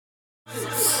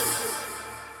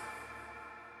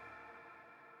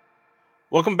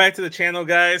Welcome back to the channel,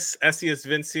 guys. SES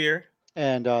Vince here.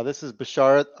 And this is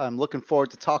Basharat. I'm looking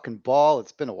forward to talking ball.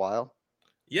 It's been a while.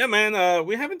 Yeah, man.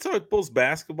 We haven't talked Bulls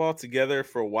basketball together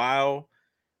for a while.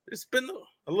 There's been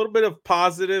a little bit of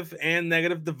positive and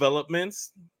negative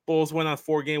developments. Bulls went on a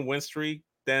 4-game win streak,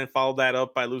 then followed that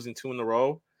up by losing 2 in a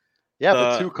row. Yeah,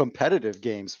 but The two competitive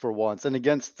games for once, and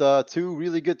against two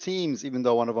really good teams. Even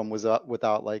though one of them was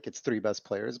without like its three best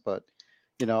players, but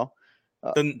you know,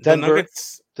 the Denver,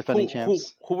 Nuggets. defending Who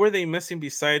champs. who were they missing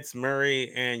besides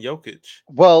Murray and Jokic?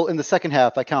 Well, in the second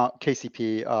half, I count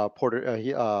KCP.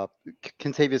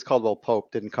 Kentavious Caldwell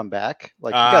Pope didn't come back.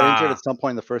 Like he got injured at Ah, some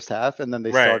point in the first half, and then they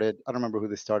right. started. I don't remember who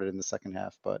they started in the second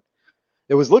half, but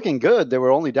it was looking good. They were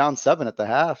only down 7 at the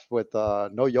half with no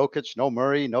Jokic, no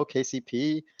Murray, no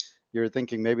KCP. You're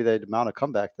thinking maybe they'd mount a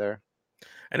comeback there.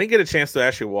 I didn't get a chance to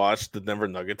actually watch the Denver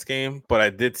Nuggets game, but I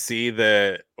did see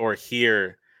that or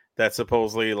hear that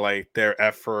supposedly like their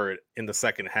effort in the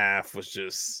second half was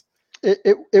just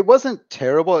It wasn't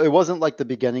terrible. It wasn't like the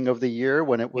beginning of the year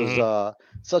when it was mhm.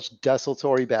 such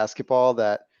desultory basketball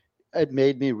that it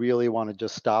made me really want to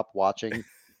just stop watching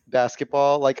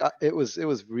basketball. Like it was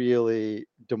really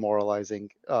demoralizing.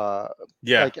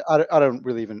 Yeah. Like I don't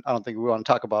really even I don't think we want to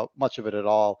talk about much of it at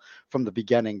all from the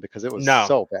beginning because it was No,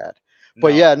 so bad.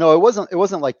 But no. yeah, no, it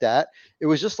wasn't like that. It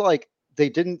was just like they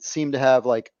didn't seem to have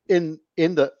like in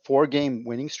the 4 game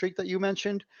winning streak that you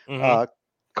mentioned. Hmm. Uh,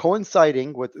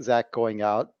 Coinciding with Zach going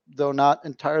out, though not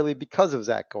entirely because of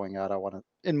Zach going out. I want to,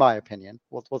 in my opinion,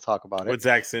 we'll talk about it. With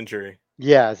Zach's injury.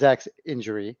 Yeah, Zach's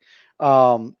injury.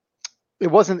 Um, it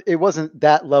wasn't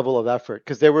that level of effort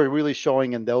because they were really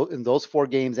showing in those 4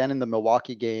 games and in the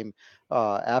Milwaukee game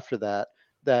after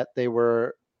that they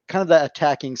were kind of that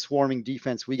attacking swarming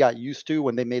defense we got used to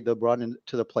when they made the run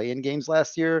into the play-in games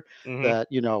last year. Hmm. That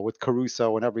with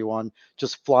Caruso and everyone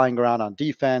just flying around on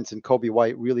defense and Kobe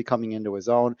White really coming into his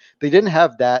own. They didn't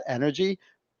have that energy,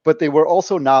 but they were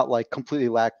also not like completely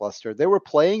lackluster. They were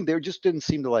playing, they just didn't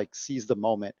seem to like seize the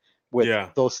moment with Yeah.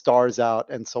 those stars out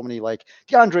and so many like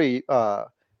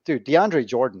DeAndre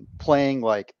Jordan playing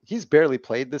like he's barely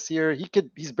played this year.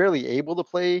 He's barely able to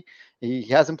play. He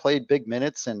hasn't played big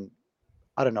minutes in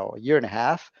I don't know, a year and a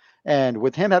half. And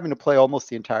with him having to play almost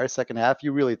the entire second half,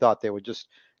 you really thought they would just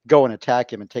go and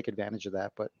attack him and take advantage of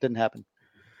that, but didn't happen.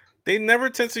 They never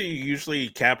tend to usually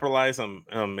capitalize on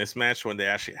mismatch when they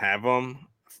actually have them.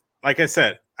 Like I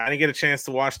said, I didn't get a chance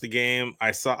to watch the game.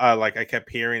 I saw like I kept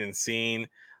hearing and seeing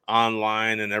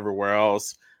online and everywhere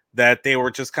else that they were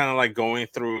just kind of like going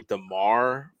through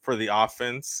DeMar for the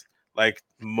offense, like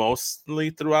mostly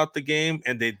throughout the game,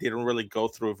 and they didn't really go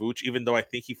through Vooch, even though I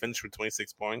think he finished with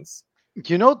 26 points.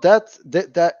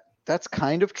 That's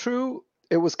kind of true.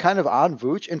 It was kind of on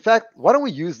Vooch. In fact, why don't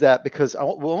we use that because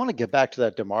we want to get back to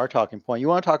that Demar talking point. You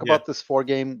want to talk Yeah. about this 4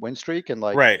 game win streak and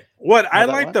like Right. What how I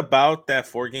that liked went? about that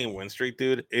 4-game win streak,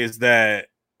 dude, is that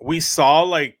we saw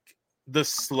like the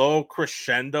slow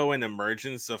crescendo and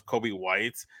emergence of Kobe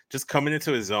White just coming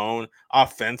into his own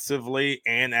offensively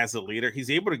and as a leader. He's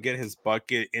able to get his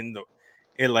bucket in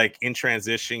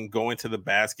transition, going to the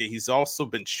basket. He's also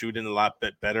been shooting a lot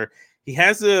bit better. He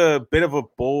has a bit of a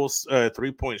Bulls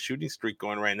 3-point shooting streak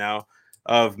going right now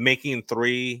of making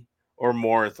 3 or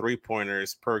more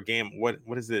 3-pointers per game. What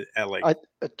is it at like? I,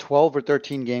 12 or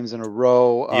 13 games in a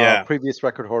row. Yeah. Previous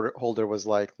record holder was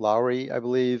like Lowry, I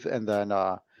believe. And then,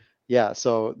 yeah,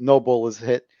 so no Bull has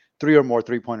hit 3 or more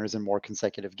 3 pointers in more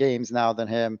consecutive games now than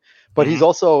him. But he's Hmm.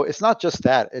 also, it's not just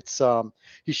that.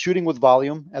 He's shooting with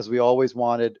volume, as we always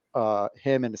wanted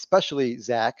him and especially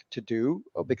Zach to do,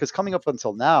 because coming up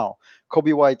until now,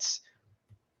 Kobe White's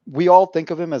we all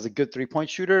think of him as a good 3 point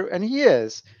shooter, and he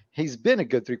is. He's been a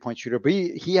good 3 point shooter, but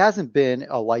he hasn't been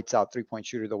a lights out 3 point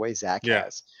shooter the way Zach Yeah.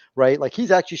 has, right? Like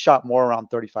he's actually shot more around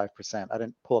 35%. I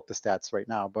didn't pull up the stats right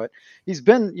now, but he's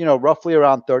been, roughly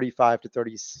around 35 to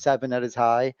 37 at his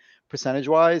high percentage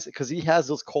wise because he has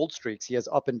those cold streaks. He has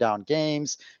up and down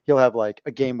games. He'll have like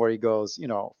a game where he goes,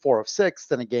 4 of 6,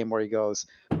 then a game where he goes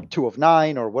 2 of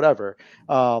 9 or whatever.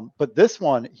 But this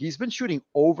one, he's been shooting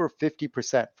over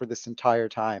 50% for this entire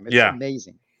time. It's Yeah.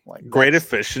 amazing. Like Great that's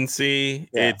efficiency.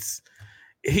 yeah.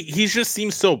 He just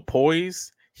seems so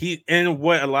poised. He and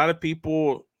what a lot of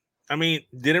people I mean,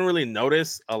 didn't really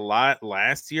notice a lot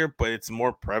last year, but it's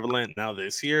more prevalent now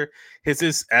this year.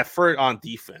 His effort on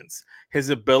defense, his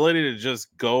ability to just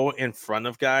go in front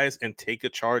of guys and take a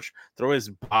charge, throw his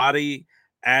body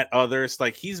at others.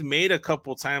 Like he's made a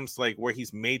couple times, like where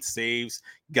he's made saves,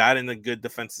 got in a good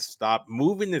defensive stop,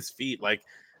 moving his feet. Like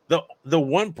the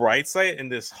one bright side in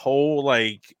this whole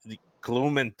like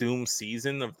gloom and doom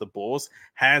season of the Bulls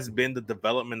has been the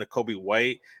development of Kobe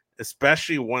White,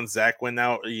 especially once Zach went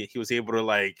out. He was able to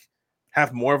like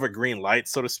have more of a green light,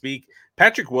 so to speak.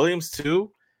 Patrick Williams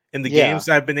too. In the Yeah, games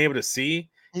I've been able to see,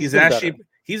 he's been better.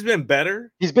 he's been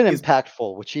better. He's been He's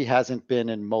impactful, which he hasn't been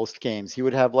in most games. He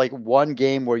would have like one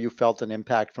game where you felt an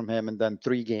impact from him, and then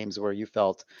 3 games where you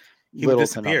felt he would little to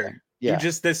disappear. nothing. He would Yeah.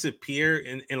 just disappear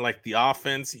in like the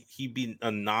offense. He'd be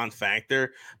a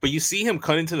non-factor. But you see him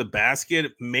cut into the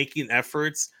basket, making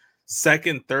efforts,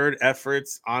 second, third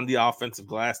efforts on the offensive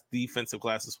glass, defensive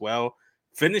glass as well,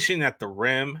 finishing at the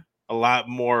rim a lot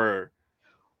more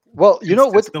Well, with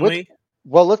consistently.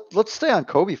 well, let's stay on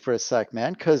Kobe for a sec,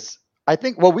 man, because I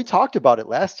think well we talked about it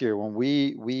last year when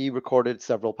we recorded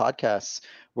several podcasts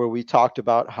where we talked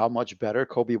about how much better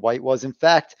Kobe White was. In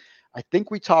fact, I think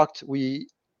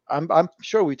I'm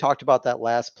sure we talked about that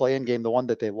last play-in game, the one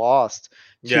that they lost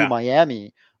to Yeah.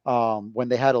 Miami, when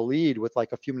they had a lead with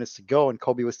like a few minutes to go and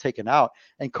Kobe was taken out.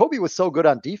 And Kobe was so good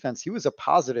on defense; he was a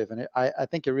positive, and I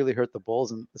think it really hurt the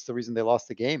Bulls, and it's the reason they lost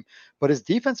the game. But his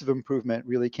defensive improvement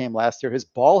really came last year. His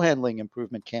ball handling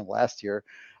improvement came last year.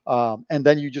 And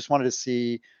then you just wanted to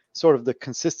see sort of the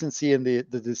consistency and the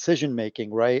decision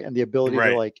making, right? And the ability to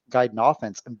Right. like guide an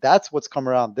offense. And that's what's come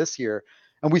around this year.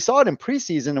 And we saw it in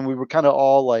preseason and we were kind of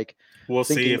all like We'll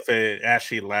see thinking, if it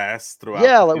actually lasts throughout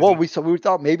yeah, the like well, season. we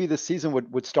thought maybe the season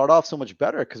would start off so much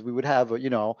better because we would have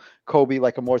Kobe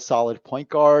like a more solid point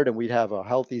guard and we'd have a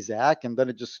healthy Zach, and then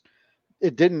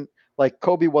it didn't, like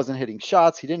Kobe wasn't hitting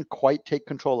shots. He didn't quite take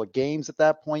control of games at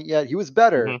that point yet. He was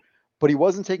better, Hmm. but he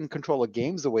wasn't taking control of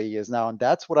games the way he is now. And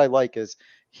that's what I like is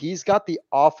he's got the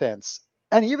offense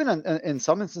and even in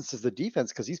some instances the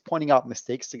defense because he's pointing out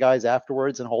mistakes to guys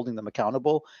afterwards and holding them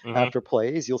accountable Hmm. after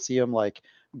plays. You'll see him like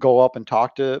go up and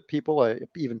talk to people,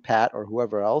 even Pat or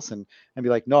whoever else, and be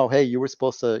like, no, hey, you were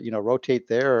supposed to rotate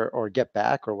there or get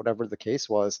back or whatever the case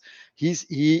was. He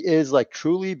is like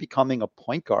truly becoming a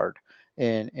point guard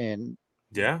and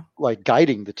Yeah. like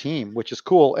guiding the team, which is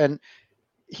cool. And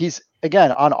he's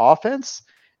again on offense.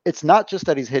 It's not just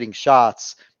that he's hitting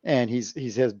shots and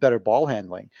he has better ball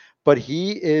handling, but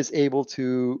he is able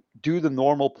to do the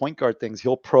normal point guard things.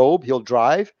 He'll probe, he'll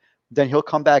drive, then he'll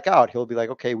come back out. He'll be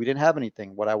like, okay, we didn't have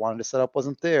anything. What I wanted to set up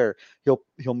wasn't there.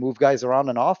 He'll move guys around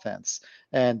on offense,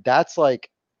 and that's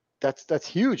like that's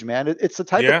huge, man. It's the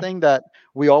type of Yeah. thing that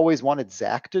we always wanted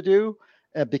Zach to do,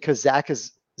 because Zach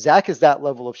is that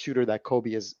level of shooter that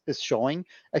Kobe is showing,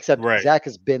 except Right. Zach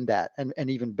has been that and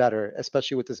even better,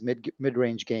 especially with his mid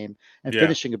range game and Yeah.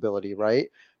 finishing ability, right?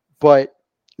 But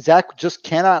Zach just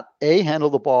cannot A, handle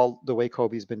the ball the way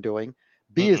Kobe's been doing.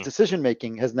 B, his Mm-mm. decision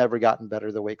making has never gotten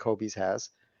better the way Kobe's has.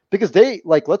 Because they,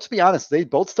 like, let's be honest, they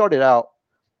both started out,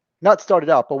 not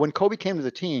started out, but when Kobe came to the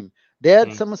team, they had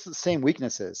Mm. some of the same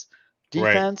weaknesses: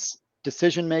 Right. defense,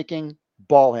 decision making,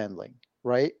 ball handling,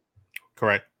 right?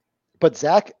 Correct. But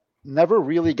Zach never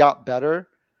really got better.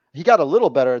 He got a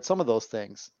little better at some of those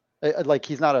things. Like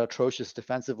he's not atrocious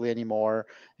defensively anymore.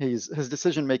 His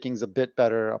decision making is a bit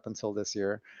better up until this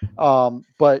year.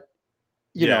 But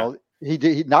Yeah.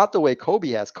 he not the way Kobe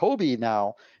has. Kobe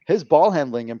now his ball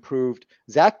handling improved.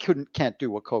 Zach can't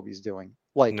do what Kobe's doing,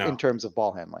 like in No. terms of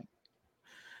ball handling.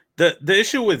 The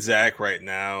issue with Zach right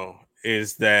now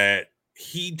is that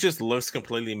he just looks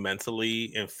completely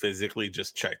mentally and physically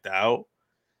just checked out.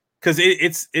 Because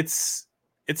it's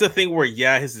a thing where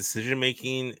yeah, his decision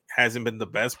making hasn't been the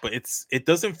best, but it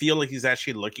doesn't feel like he's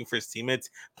actually looking for his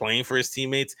teammates, playing for his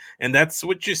teammates, and that's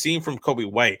what you're seeing from Kobe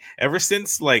White ever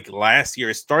since like last year.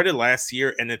 It started last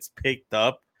year, and it's picked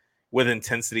up with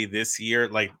intensity this year.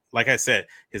 Like I said,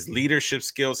 his leadership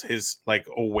skills, his like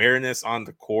awareness on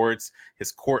the courts,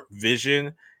 his court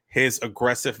vision, his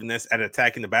aggressiveness at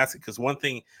attacking the basket. Because one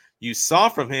thing you saw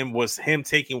from him was him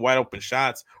taking wide open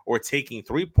shots or taking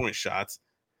 3-point shots,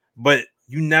 but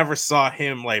you never saw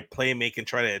him like play make and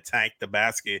try to attack the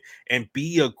basket and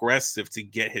be aggressive to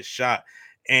get his shot.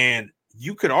 And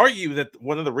you could argue that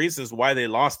one of the reasons why they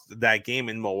lost that game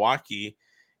in Milwaukee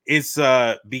is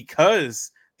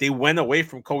because they went away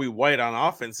from Kobe White on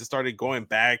offense and started going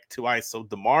back to ISO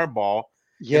DeMar ball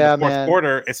in the Yeah, fourth man.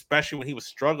 quarter, especially when he was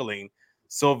struggling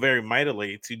so very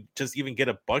mightily to just even get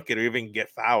a bucket or even get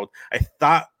fouled. I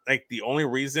thought like the only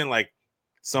reason like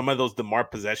some of those DeMar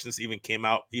possessions even came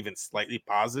out even slightly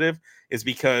positive is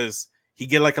because he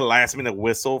get like a last minute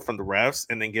whistle from the refs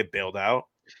and then get bailed out.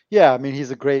 Yeah, I mean,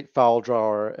 he's a great foul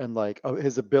drawer, and like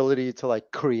his ability to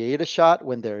like create a shot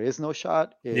when there is no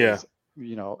shot Yeah, is,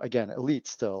 again, elite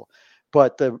still.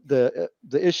 But the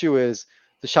issue is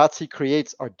the shots he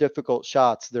creates are difficult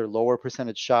shots. They're lower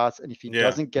percentage shots, and if he yeah,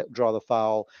 doesn't get draw the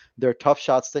foul, they're tough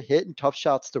shots to hit and tough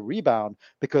shots to rebound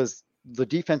because the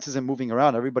defense isn't moving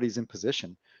around. Everybody's in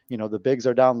position. The bigs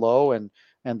are down low, and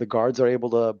the guards are able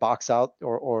to box out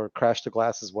or crash the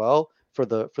glass as well for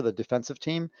the defensive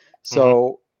team. Hmm.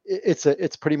 So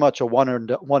it's pretty much a one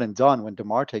and done when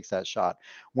DeMar takes that shot.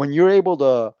 When you're able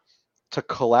to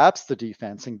collapse the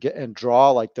defense and get and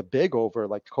draw like the big over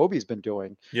like Kobe's been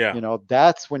doing, Yeah.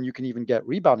 that's when you can even get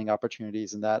rebounding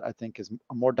opportunities, and that I think is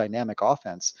a more dynamic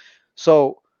offense.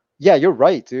 So yeah, you're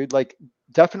right, dude. Like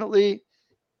definitely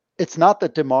it's not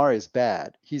that DeMar is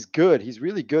bad. He's good. He's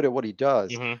really good at what he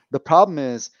does. Hmm. The problem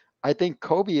is, I think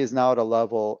Kobe is now at a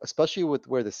level, especially with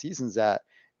where the season's at,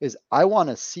 is I want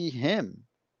to see him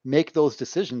make those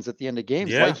decisions at the end of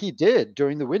games like Yeah. he did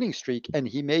during the winning streak. And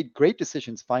he made great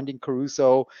decisions, finding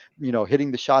Caruso,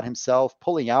 hitting the shot himself,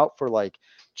 pulling out for like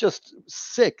just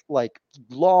sick, like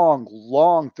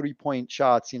long 3-point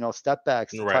shots, step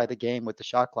backs to Right. tie the game with the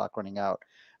shot clock running out.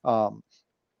 Um,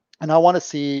 and I want to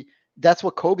see that's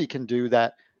what Kobe can do.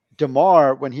 That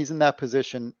DeMar, when he's in that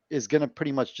position, is going to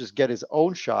pretty much just get his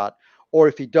own shot. Or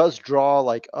if he does draw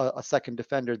like a second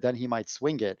defender, then he might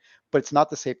swing it. But it's not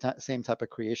the same type of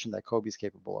creation that Kobe's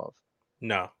capable of.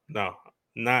 No, no,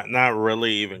 not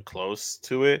really even close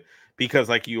to it. Because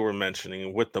like you were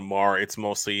mentioning with Demar, it's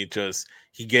mostly just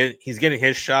he's getting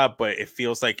his shot, but it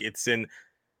feels like it's in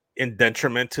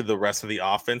detriment to the rest of the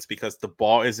offense because the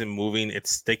ball isn't moving,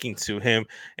 it's sticking to him.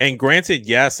 And granted,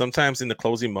 yeah, sometimes in the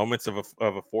closing moments of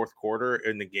a fourth quarter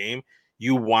in the game,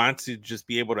 you want to just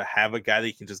be able to have a guy that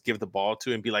you can just give the ball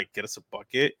to and be like, get us a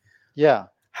bucket. Yeah,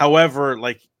 However,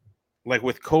 like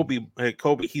with Kobe,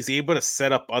 he's able to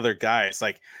set up other guys.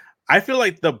 Like I feel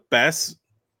like the best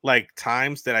like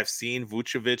times that I've seen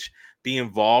Vucevic be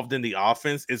involved in the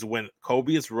offense is when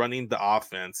Kobe is running the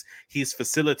offense. He's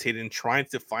facilitating, trying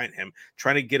to find him,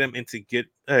 trying to get him into get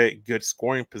a good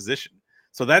scoring position.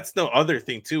 So that's the other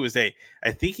thing too is that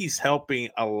I think he's helping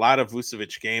a lot of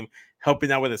Vucevic game,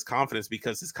 helping out with his confidence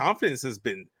because his confidence has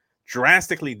been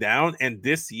drastically down, and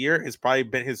this year has probably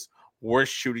been his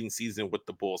worst shooting season with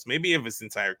the Bulls, maybe of his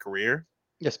entire career.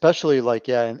 especially like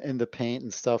yeah, in the paint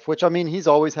and stuff. Which I mean, he's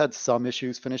always had some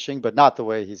issues finishing, but not the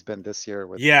way he's been this year.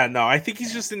 With Yeah, no, I think he's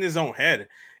yeah, just in his own head.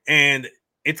 And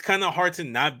it's kind of hard to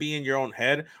not be in your own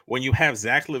head when you have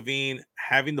Zach Levine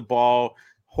having the ball,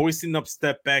 hoisting up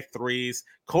step back threes.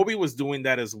 Kobe was doing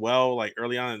that as well, like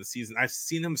early on in the season. I've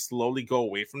seen him slowly go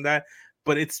away from that,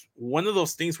 but it's one of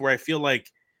those things where I feel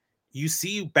like you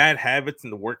see bad habits in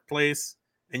the workplace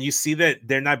and you see that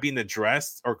they're not being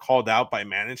addressed or called out by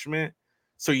management.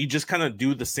 So you just kind of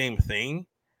do the same thing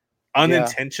yeah,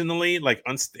 unintentionally, like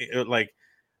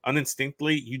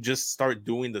uninstinctly, you just start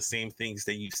doing the same things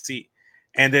that you see.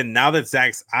 And then now that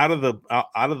Zach's out of the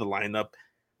lineup,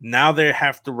 now they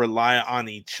have to rely on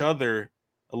each other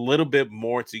a little bit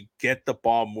more to get the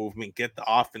ball movement, get the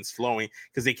offense flowing,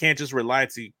 because they can't just rely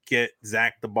to get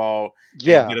Zach the ball and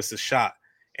yeah, get us a shot.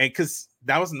 And because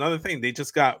that was another thing, they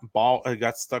just got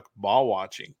stuck ball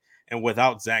watching, and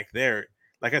without Zach there,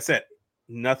 like I said,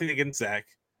 nothing against Zach.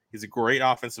 He's a great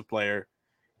offensive player.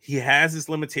 He has his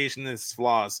limitations and his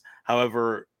flaws.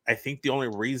 However, I think the only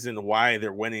reason why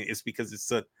they're winning is because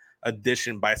it's a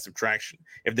addition by subtraction.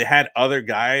 If they had other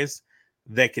guys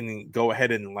that can go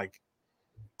ahead and like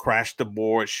crash the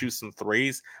board, shoot some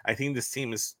threes, I think this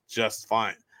team is just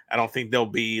fine. I don't think they'll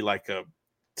be like a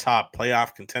top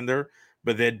playoff contender,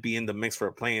 but they'd be in the mix for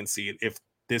a playing seed if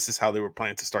this is how they were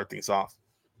planning to start things off.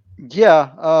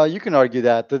 yeah. You can argue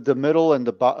that the middle and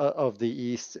of the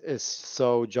East is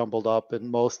so jumbled up, and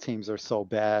most teams are so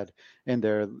bad in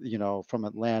their, from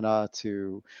Atlanta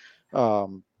to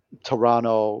um,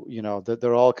 Toronto.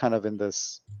 They're all kind of in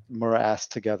this morass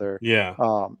together. Yeah.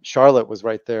 Charlotte was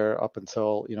right there up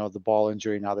until the ball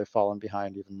injury. Now they've fallen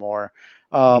behind even more.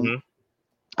 Um, Hmm.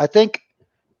 I think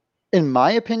in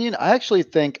my opinion, I actually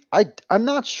think I'm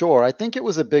not sure. I think it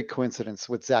was a big coincidence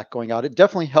with Zach going out. It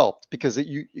definitely helped because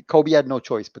Kobe had no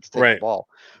choice but to take the Right. ball.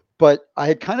 But I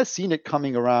had kind of seen it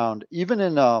coming around, even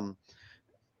in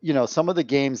some of the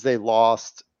games they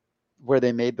lost where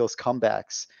they made those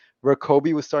comebacks, where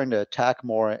Kobe was starting to attack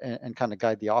more and kind of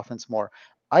guide the offense more.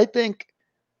 I think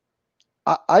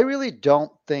I really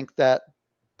don't think that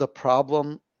the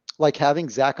problem, like having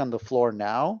Zach on the floor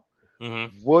now, Hmm.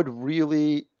 would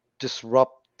really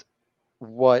disrupt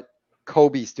what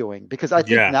Kobe's doing, because I think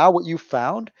Yeah. now what you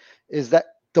found is that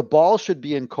the ball should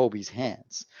be in Kobe's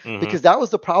hands, Hmm. because that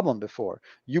was the problem before.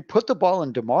 You put the ball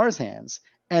in DeMar's hands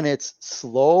and it's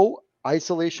slow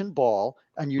isolation ball,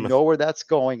 and you know where that's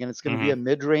going, and it's going to be Hmm. a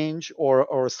mid-range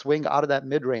or a swing out of that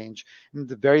mid-range in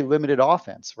the very limited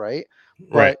offense, right?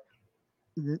 Right. But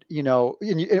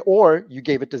or you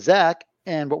gave it to Zach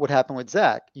and what would happen with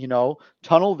Zach,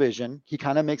 tunnel vision. He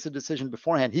kind of makes a decision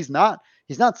beforehand. He's not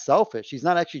selfish. He's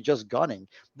not actually just gunning.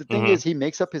 The thing Mm-hmm. is, he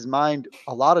makes up his mind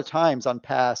a lot of times on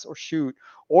pass or shoot,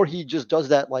 or he just does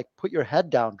that like put your head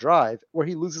down drive where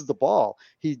he loses the ball.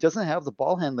 He doesn't have the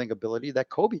ball handling ability that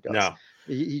Kobe does. No.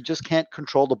 He just can't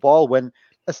control the ball when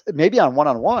maybe on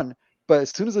one, but as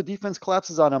soon as the defense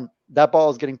collapses on him, that ball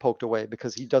is getting poked away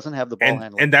because he doesn't have the ball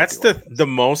handling And Kobe that's White the does.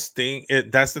 most thing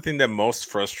that's the thing that most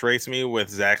frustrates me with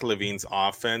Zach LaVine's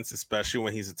offense, especially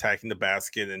when he's attacking the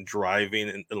basket and driving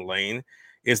in the lane,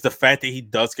 is the fact that he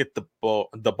does get the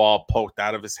ball poked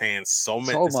out of his hands So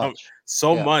much.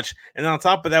 so Yeah. much. And on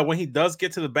top of that, when he does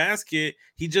get to the basket,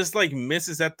 he just like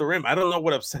misses at the rim. I don't know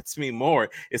what upsets me more.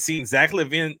 Is seeing Zach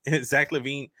Levine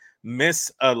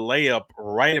miss a layup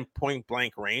right in point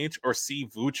blank range, or see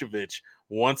Vucevic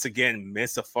once again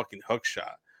miss a fucking hook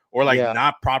shot, or like Yeah.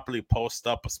 not properly post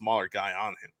up a smaller guy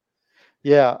on him.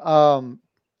 Yeah.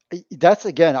 That's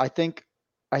again, I think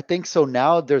so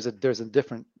now there's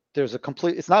a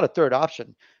complete it's not a third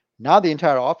option. Now the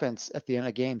entire offense at the end of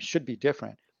the game should be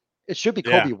different. It should be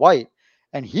Yeah. Kobe White,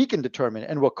 and he can determine.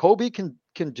 And what Kobe can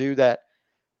do that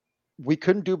we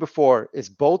couldn't do before is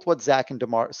both what Zach and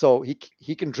DeMar. So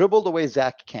he can dribble the way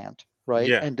Zach can't, right?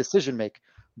 Yeah. And decision make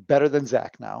better than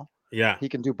Zach now. Yeah. He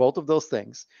can do both of those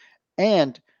things.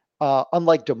 And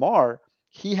unlike DeMar,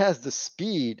 he has the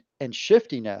speed and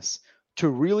shiftiness to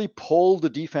really pull the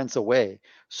defense away.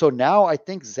 So now I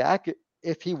think Zach,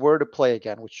 if he were to play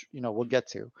again, which we'll get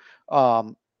to,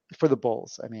 for the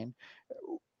Bulls, I mean,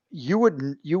 you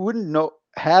wouldn't know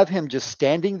have him just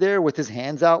standing there with his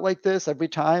hands out like this every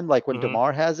time, like when Hmm.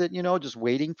 DeMar has it, just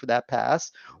waiting for that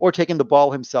pass, or taking the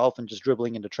ball himself and just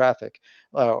dribbling into traffic,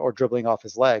 or dribbling off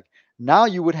his leg. Now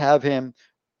you would have him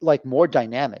like more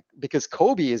dynamic because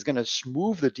Kobe is going to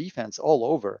move the defense all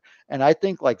over, and I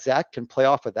think like Zach can play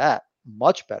off of that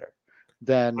much better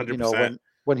than 100%.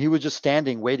 when he was just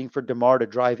standing waiting for DeMar to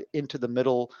drive into the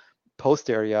middle post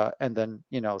area and then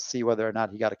see whether or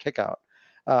not he got a kick out.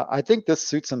 I think this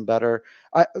suits him better.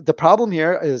 The problem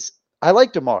here is I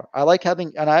like Demar. I like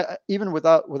having, and I even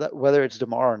without whether it's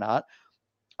Demar or not,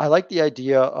 I like the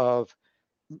idea of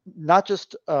not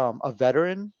just a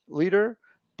veteran leader,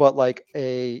 but like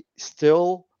a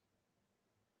still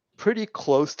pretty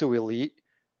close to elite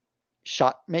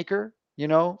shot maker,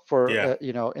 for Yeah.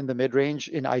 in the mid range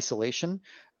in isolation,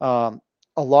 um,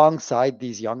 alongside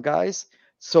these young guys,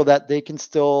 so that they can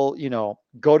still,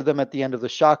 go to them at the end of the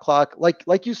shot clock.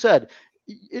 Like you said,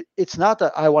 it's not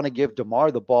that I want to give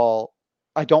Demar the ball.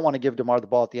 I don't want to give Demar the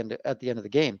ball at the end of the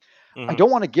game. I Hmm.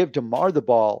 don't want to give Demar the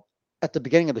ball at the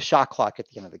beginning of the shot clock at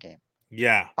the end of the game.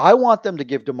 Yeah. I want them to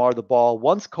give DeMar the ball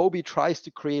once Kobe tries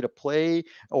to create a play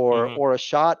or Hmm. or a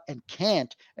shot and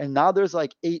can't, and now there's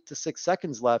like 8 to 6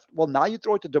 seconds left. Well, now you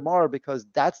throw it to DeMar because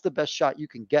that's the best shot you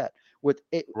can get with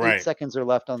eight Right. seconds are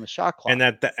left on the shot And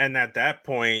clock. at that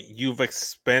point, you've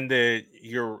expended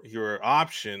your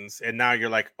options, and now you're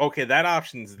like, okay, that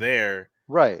option's there.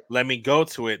 Right. Let me go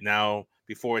to it now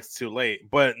before it's too late.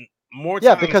 But more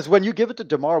Yeah, times, because when you give it to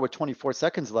DeMar with 24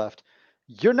 seconds left,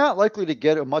 you're not likely to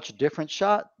get a much different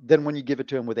shot than when you give it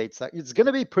to him with 8 seconds. It's going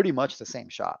to be pretty much the same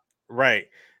shot. right?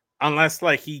 Unless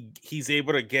like he's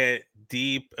able to get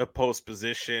deep a post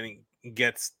position,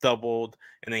 gets doubled,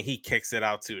 and then he kicks it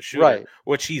out to a shooter, Right.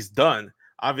 which he's done.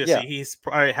 Obviously, Yeah. he's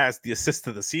probably has the assist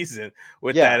of the season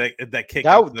with Yeah. that kick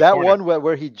out to That the that corner. one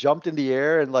where he jumped in the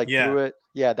air and like Yeah, threw it.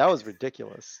 Yeah, that was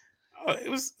ridiculous.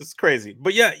 it's crazy.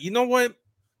 But yeah, you know what?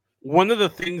 One of the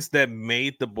things that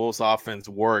made the Bulls offense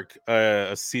work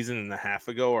a season and a half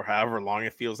ago, or however long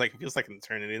it feels like an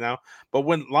eternity now. But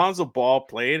when Lonzo Ball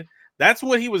played, that's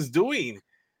what he was doing.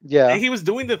 Yeah. He was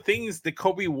doing the things that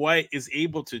Kobe White is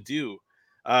able to do.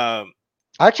 Um,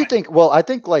 I actually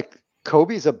think like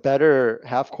Kobe's a better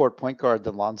half court point guard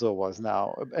than Lonzo was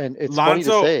now. And it's funny to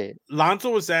Lonzo say. Lonzo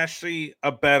was actually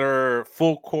a better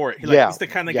full court. Yeah. He's the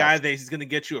kind of guy Yes. that he's going to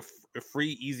get you a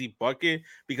free easy bucket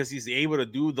because he's able to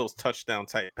do those touchdown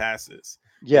type passes.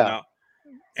 You Yeah. know,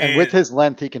 And with and his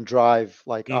length, he can drive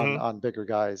like on mhm. on bigger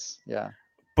guys. Yeah.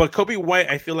 But Kobe White,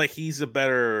 I feel like he's a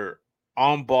better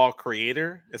on ball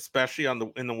creator, especially on the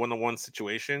in the 1-on-1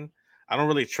 situation. I don't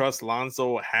really trust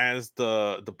Lonzo has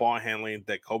the ball handling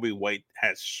that Kobe White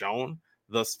has shown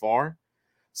thus far.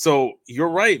 So you're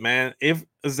right, man. If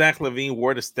Zach Levine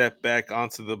were to step back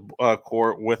onto the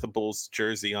court with a Bulls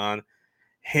jersey on,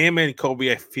 him and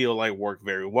Kobe, I feel like work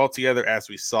very well together, as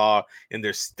we saw in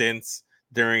their stints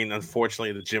during,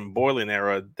 unfortunately, the Jim Boylan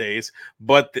era days.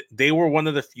 But they were one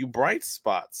of the few bright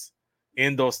spots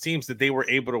in those teams that they were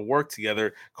able to work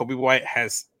together. Kobe White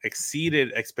has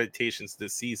exceeded expectations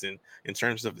this season in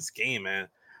terms of his game, man.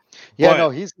 Yeah, But no,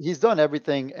 he's done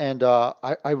everything, and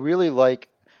I really like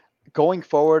going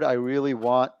forward. I really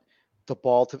want the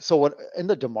ball to. So what in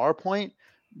the Demar point,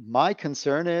 my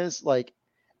concern is like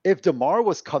if Demar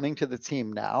was coming to the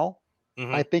team now,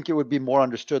 I mhm, think it would be more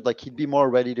understood. Like he'd be more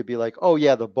ready to be like, oh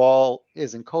yeah, the ball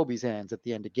is in Kobe's hands at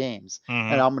the end of games,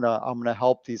 and mhm, I'm gonna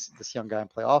help this young guy and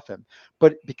play off him.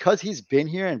 But because he's been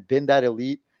here and been that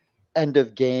elite end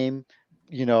of game,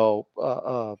 you know,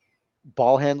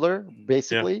 ball handler,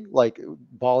 yeah, basically, like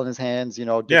ball in his hands,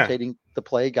 yeah, dictating the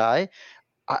play guy.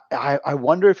 I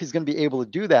wonder if he's going to be able to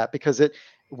do that because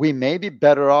we may be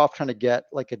better off trying to get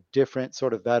like a different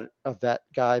sort of vet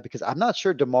guy because I'm not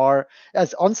sure Demar,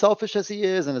 as unselfish as he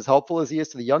is and as helpful as he is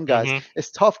to the young guys, mhm,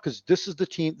 it's tough because this is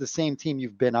the same team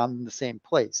you've been on in the same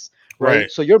place, right? right,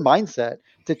 So your mindset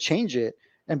to change it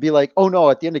and be like, oh no,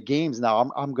 at the end of games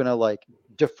now I'm gonna like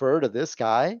defer to this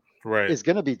guy right. is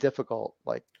gonna be difficult,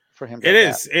 like for him to It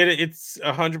adapt. is. It's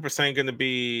 100% going to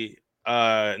be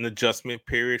an adjustment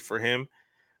period for him,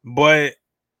 but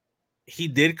he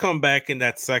did come back in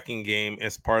that second game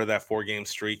as part of that 4 game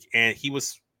streak, and he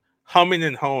was humming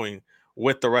and hoeing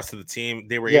with the rest of the team.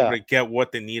 They were able Yeah, to get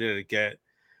what they needed to get,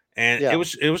 and it yeah.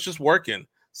 was just working.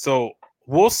 So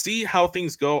we'll see how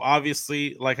things go.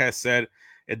 Obviously, like I said,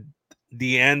 at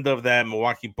the end of that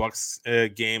Milwaukee Bucks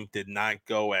game did not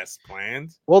go as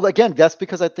planned. Well, again, that's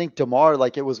because I think Demar,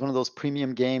 like, it was one of those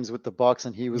premium games with the Bucks,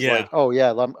 and he was Yeah, like, "Oh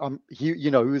yeah, he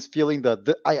was feeling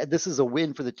this is a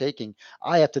win for the taking.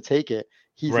 I have to take it."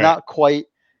 He's right. not quite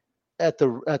at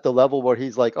the level where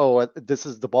he's like, "Oh, this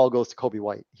is the ball goes to Kobe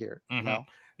White here," you Hmm. know?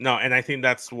 No, and I think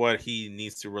that's what he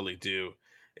needs to really do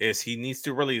is he needs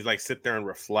to really like sit there and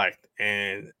reflect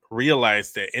and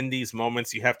realize that in these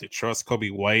moments you have to trust Kobe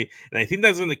White, and I think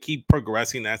that's going to keep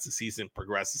progressing as the season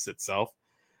progresses itself.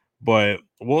 But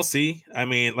we'll see. I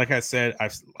mean, like I said,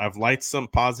 I've liked some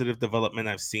positive development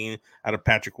I've seen out of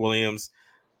Patrick Williams.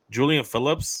 Julian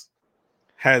Phillips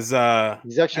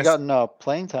He's actually has gotten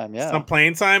playing time, some yeah.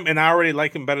 playing time, and I already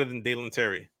like him better than Dalen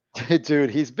Terry. Dude,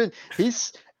 he's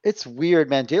it's weird,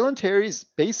 man. Jalen Terry's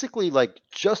basically like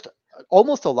just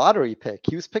almost a lottery pick.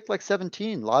 He was picked like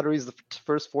 17. Lottery's the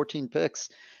first 14 picks.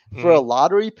 For a Hmm.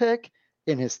 lottery pick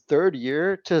in his third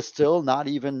year to still not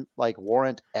even like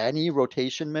warrant any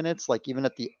rotation minutes, like even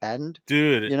at the end,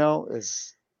 Dude,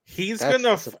 is he's that's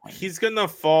gonna disappointing. he's gonna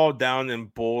fall down in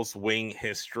Bulls wing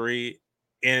history,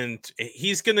 and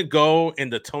he's gonna go in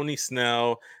the Tony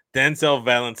Snell, Denzel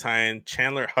Valentine,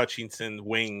 Chandler Hutchinson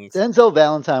wings. Denzel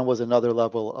Valentine was another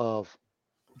level of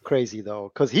crazy though,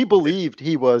 because he believed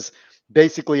he was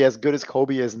basically as good as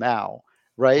Kobe is now,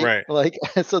 right? Right. Like,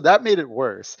 so that made it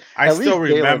worse. I At still least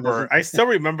Dalen remember. isn't. I still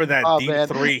remember that Oh deep man,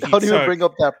 three he don't even took. bring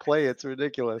up that play. It's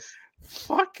ridiculous.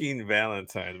 Fucking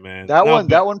Valentine, man. That No, one, but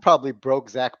that one probably broke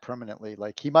Zach permanently.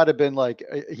 Like he might have been like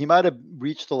he might have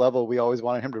reached the level we always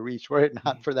wanted him to reach, were it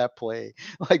not for that play,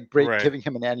 like break right. giving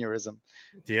him an aneurysm.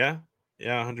 Yeah.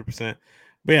 Yeah, 100%.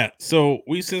 But yeah, so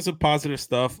we've seen some positive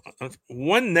stuff.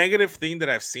 One negative thing that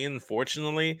I've seen,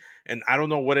 unfortunately, and I don't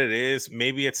know what it is.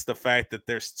 Maybe it's the fact that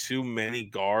there's too many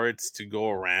guards to go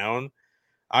around.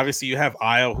 Obviously, you have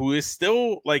Isle, who is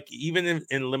still like, even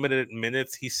in limited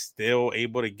minutes, he's still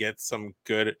able to get some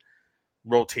good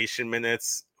rotation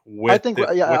minutes I with think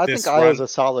yeah, I think this Io's run. a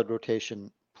solid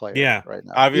rotation player Yeah, right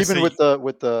now, even obviously, with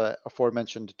the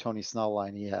aforementioned Tony Snell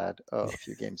line he had a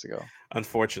few games ago.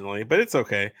 unfortunately, but it's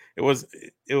okay. It was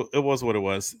what it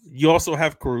was. You also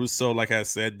have Caruso, like I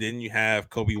said. Then you have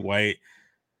Kobe White,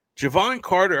 Javon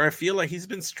Carter. I feel like he's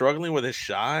been struggling with his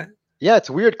shot. Yeah, it's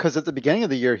weird because at the beginning of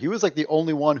the year, he was like the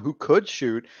only one who could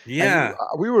shoot, and Yeah,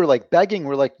 we were like begging.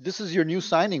 We're like, "This is your new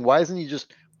signing. Why isn't he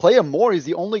just play him more? He's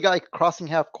the only guy crossing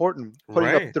half court and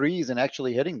putting up right. threes and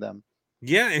actually hitting them."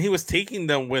 Yeah, and he was taking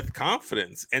them with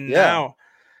confidence. And Yeah, now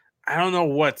I don't know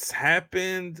what's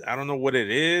happened. I don't know what it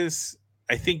is.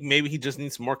 I think maybe he just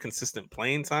needs more consistent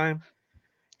playing time.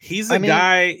 I mean,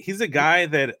 He's a guy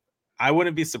that I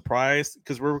wouldn't be surprised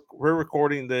because we're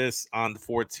recording this on the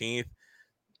 14th.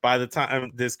 By the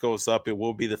time this goes up, it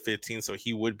will be the 15th, so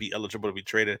he would be eligible to be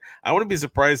traded. I wouldn't be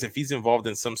surprised if he's involved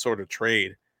in some sort of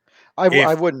trade. I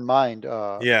If wouldn't mind.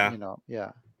 yeah,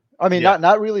 Yeah. I mean, yeah.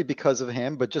 not really because of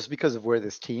him, but just because of where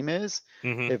this team is.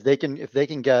 Hmm. If they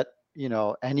can get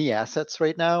any assets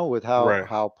right now with Right.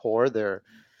 how poor their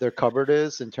cupboard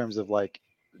is in terms of like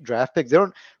draft picks, they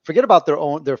don't forget about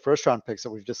their first round picks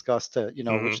that we've discussed.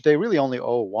 Which Hmm. they really only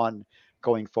owe one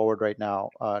going forward right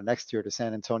now. Next year to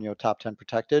San Antonio, top 10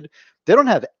 protected. They don't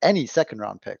have any second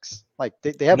round picks. Like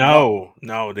they have none. No,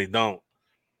 no, they don't.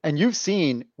 And you've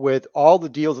seen with all the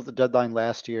deals at the deadline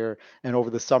last year and over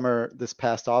the summer this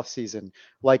past off season,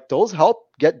 like those help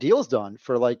get deals done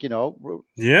for like,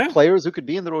 Yeah. players who could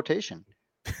be in the rotation.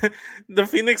 The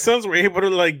Phoenix Suns were able to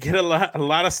like get a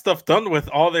lot of stuff done with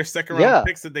all their second round Yeah,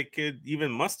 picks that they could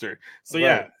even muster. So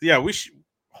right. yeah, we should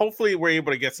hopefully we're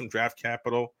able to get some draft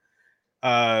capital.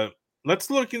 Uh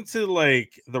let's look into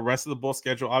like the rest of the Bulls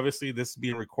schedule. Obviously, this is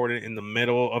being recorded in the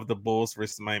middle of the Bulls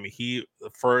versus Miami Heat,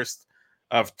 the first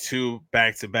of two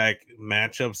back-to-back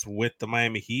matchups with the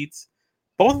Miami Heat.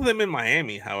 Both of them in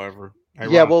Miami, however.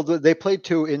 Yeah, Ironic. well, they played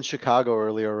two in Chicago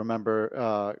earlier,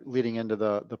 remember, leading into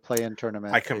the play-in I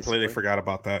tournament, completely basically. forgot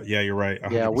about that. Yeah, you're right.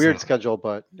 Yeah, 100%. weird schedule,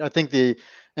 but I think the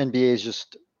NBA is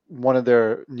just one of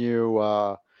their new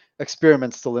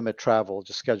experiments to limit travel,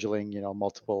 just scheduling,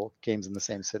 multiple games in the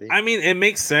same city. I mean, it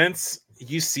makes sense.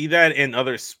 You see that in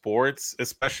other sports,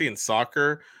 especially in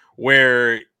soccer,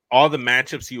 where all the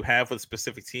matchups you have with a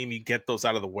specific team, you get those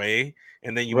out of the way,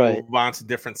 and then you Right. move on to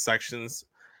different sections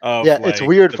of Yeah, it's like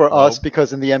weird the for us globe.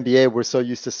 because in the NBA we're so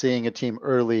used to seeing a team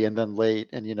early and then late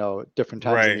and different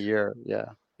times in the Right. year. Yeah.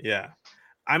 Yeah.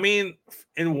 I mean,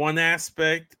 in one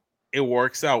aspect, it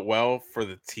works out well for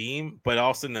the team, but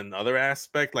also in another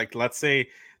aspect, like let's say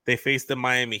they face the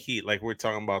Miami Heat, like we're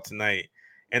talking about tonight,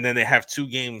 and then they have two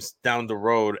games down the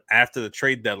road after the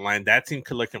trade deadline. That team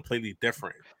could look completely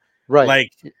different. Right.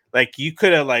 Like, like you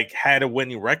could have like had a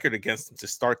winning record against them to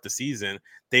start the season.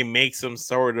 They make some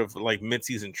sort of like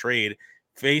midseason trade,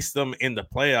 face them in the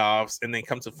playoffs, and then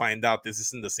come to find out this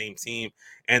isn't the same team,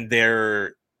 and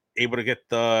they're able to get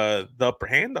the upper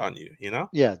hand on you, you know?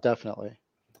 Yeah, definitely.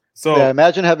 Yeah, So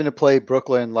imagine having to play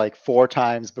Brooklyn like four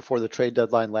times before the trade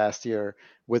deadline last year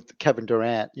with Kevin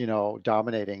Durant,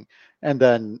 dominating. And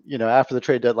then, after the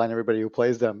trade deadline, everybody who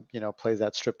plays them, plays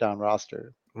that stripped down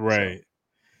roster. So, right.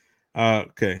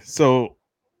 Okay. So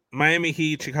Miami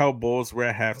Heat, Chicago Bulls, we're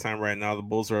at halftime right now. The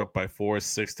Bulls are up by 4,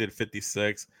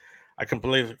 60-56. I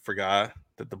completely forgot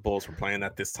that the Bulls were playing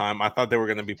at this time. I thought they were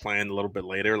going to be playing a little bit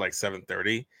later, like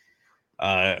 7:30.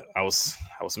 I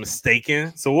was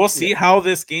mistaken. So we'll yeah. see how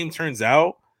this game turns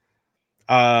out.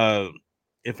 Uh,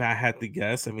 if I had to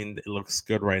guess, I mean, it looks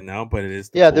good right now, but it is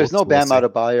the Yeah, there's Bulls. no So we'll Bam see.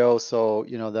 Adebayo,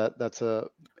 so, that's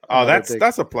Oh, another that's big,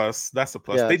 that's a plus. That's a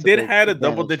plus. yeah, They it's a did big had a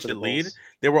double advantage for the digit lead. Bulls.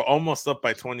 They were almost up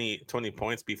by 20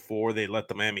 points before they let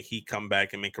the Miami Heat come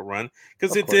back and make a run.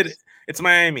 Because Of course. it's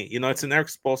Miami. It's an Eric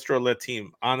Spoelstra led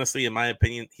team. Honestly, in my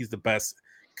opinion, he's the best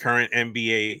current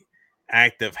NBA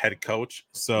active head coach.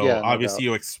 So Yeah, no obviously doubt.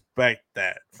 you expect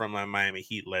that from a Miami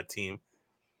Heat led team.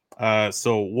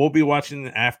 So we'll be watching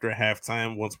after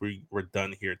halftime once we're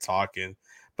done here talking.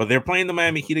 But they're playing the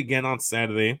Miami Heat again on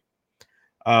Saturday.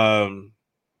 Um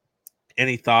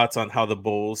any thoughts on how the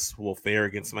Bulls will fare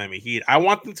against Miami Heat? I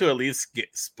want them to at least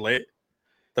get split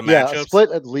the Yeah, a matchups.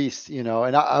 split at least, and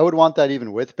I would want that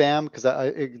even with Bam because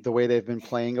the way they've been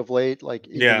playing of late, like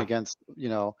even Yeah. against,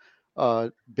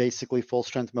 basically full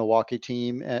strength Milwaukee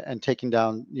team and taking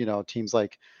down, teams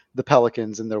like the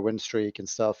Pelicans and their win streak and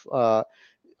stuff.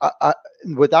 I,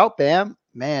 without Bam,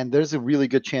 man, there's a really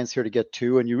good chance here to get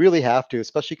two, and you really have to,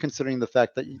 especially considering the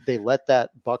fact that they let that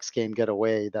Bucks game get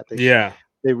away that Yeah.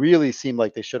 they really seemed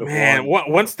like they should have Man,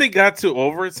 won. once they got to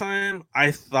overtime,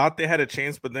 I thought they had a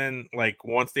chance, but then like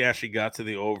once they actually got to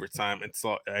the overtime,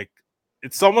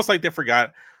 it's almost like they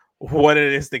forgot what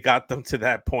it is that got them to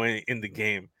that point in the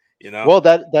game, you know? Well,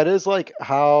 that is like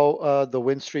how the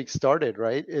win streak started,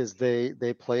 right? Is they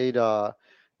played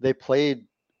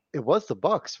it was the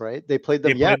Bucks, right? They played They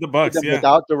them, yeah, played the played Bucks, them yeah.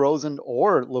 without DeRozan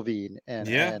or Levine, and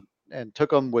Yeah.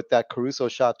 took them with that Caruso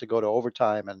shot to go to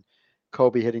overtime, and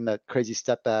Kobe hitting that crazy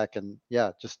step back, and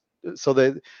yeah, just so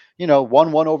they,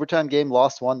 won one overtime game,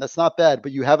 lost one. That's not bad,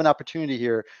 but you have an opportunity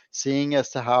here, seeing as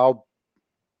to how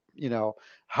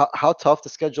how tough the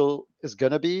schedule is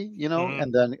going to be, Hmm.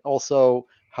 and then also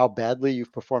how badly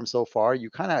you've performed so far.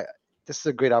 This is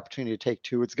a great opportunity to take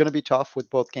two. It's going to be tough with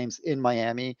both games in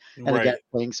Miami, and again Right.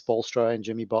 playing Spolstra and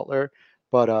Jimmy Butler,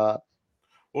 but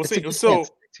We'll it's a see. good chance So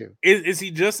to take two. is he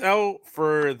just out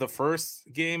for the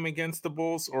first game against the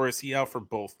Bulls, or is he out for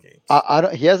both games? I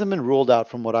don't. He hasn't been ruled out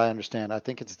from what I understand. I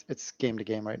think it's game to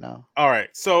game right now. All right.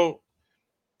 So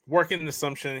working the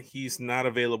assumption he's not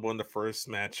available in the first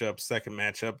matchup, second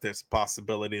matchup, there's a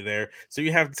possibility there. So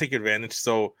you have to take advantage.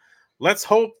 So let's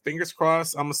hope, fingers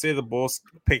crossed. I'm gonna say the Bulls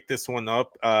pick this one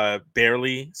up,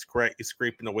 barely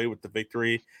scraping away with the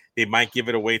victory. They might give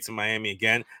it away to Miami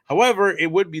again. However, it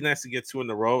would be nice to get two in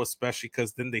a row, especially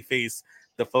because then they face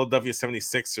the Philadelphia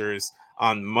 76ers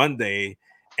on Monday.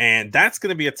 And that's going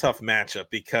to be a tough matchup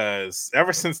because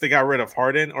ever since they got rid of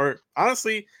Harden, or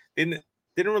honestly, they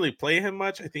didn't really play him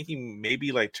much. I think he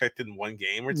maybe like checked in one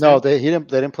game or No, two. they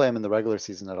didn't play him in the regular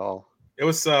season at all. It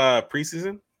was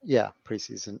preseason. Yeah,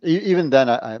 preseason. Even then,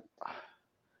 I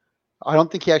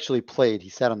don't think he actually played. He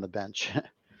sat on the bench.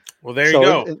 Well, there you So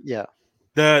go. yeah,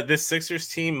 The Sixers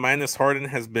team minus Harden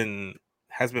has been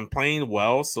playing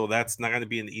well, so that's not going to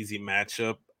be an easy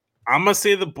matchup. I'm gonna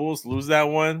say the Bulls lose that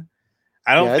one.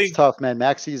 I don't yeah, it's think. tough, man.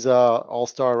 Maxi's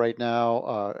all-star right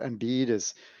now. Embiid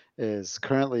is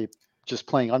currently just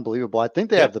playing unbelievable. I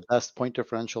think they have Yep, the best point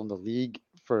differential in the league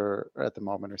for at the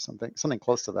moment, or something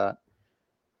close to that.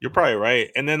 you're probably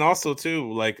right. And then also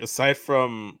too, like aside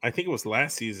from I think it was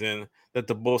last season that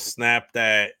the Bulls snapped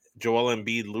that Joel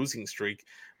Embiid losing streak,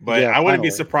 but Yeah, I wouldn't be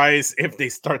finally. surprised if they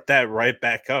start that right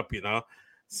back up.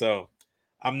 So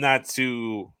I'm not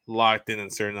too locked in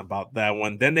and certain about that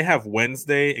one. Then they have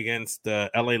Wednesday against the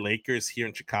LA Lakers here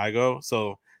in Chicago.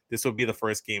 So this will be the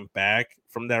first game back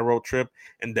from that road trip.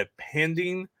 And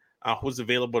depending on who's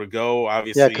available to go, Yeah,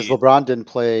 because obviously, LeBron didn't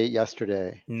play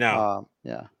yesterday. no,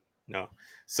 Yeah. no.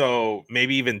 So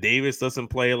maybe even Davis doesn't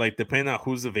play. Like, depending on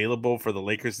who's available for the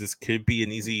Lakers, this could be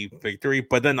an easy victory.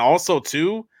 But then also,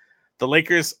 too, the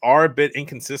Lakers are a bit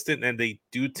inconsistent and they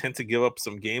do tend to give up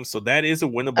some games. So that is a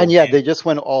And winnable yeah, game. they just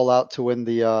went all out to win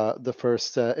the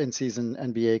first in-season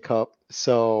NBA Cup.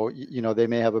 So they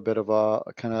may have a bit of a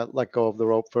kind of let go of the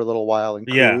rope for a little while and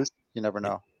Yeah. cruise. You never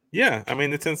know. Yeah. I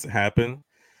mean, it tends to happen.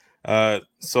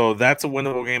 So that's a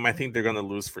winnable game. I think they're going to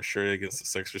lose for sure against the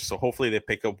Sixers. So hopefully they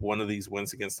pick up one of these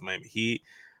wins against the Miami Heat.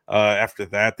 After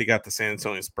that, they got the San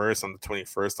Antonio Spurs on the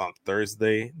 21st on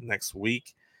Thursday next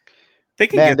week. They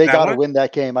can Man, get they that got to one. win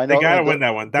that game. I They know, got to win that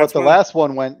one. but That's the when, last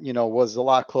one was a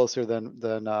lot closer than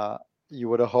you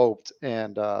would have hoped.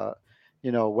 And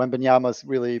Wembenyama's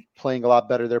really playing a lot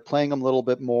better. They're playing him a little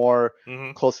bit more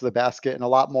mhm. close to the basket and a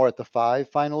lot more at the five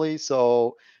finally.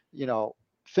 So,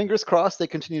 fingers crossed they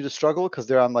continue to struggle because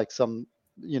they're on like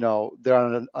they're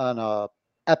on a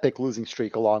epic losing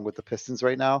streak along with the Pistons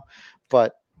right now.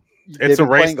 But they've It's a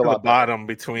been race playing a to the lot better. bottom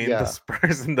between the Yeah.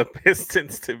 Spurs and the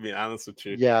Pistons, to be honest with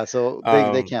you. Yeah, so they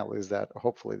Um, can't lose that.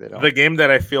 Hopefully they the don't. game that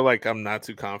I feel like I'm not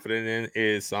too confident in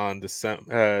is on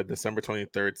December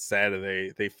 23rd,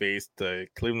 Saturday. They faced the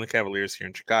Cleveland Cavaliers here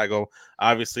in Chicago.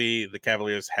 Obviously, the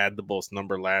Cavaliers had the Bulls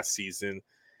number last season.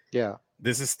 Yeah.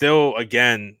 This is still,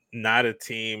 again, not a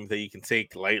team that you can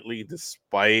take lightly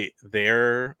despite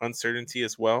their uncertainty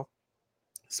as well.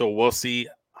 So we'll see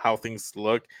how things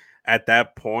look. At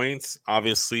that point,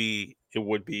 obviously, it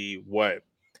would be what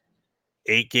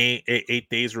 8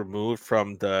 days removed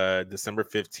from the December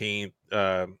 15th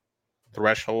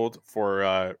threshold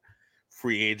for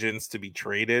free agents to be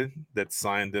traded that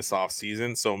signed this off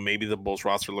season. So maybe the Bulls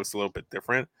roster looks a little bit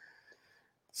different.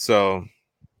 So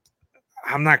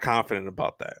I'm not confident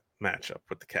about that matchup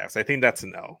with the Cavs. I think that's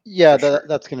an L Yeah, for sure.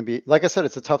 that's going to be, like I said,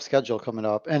 it's a tough schedule coming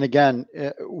up. And again,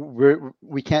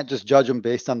 we can't just judge them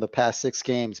based on the past 6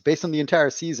 games. Based on the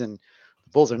entire season, the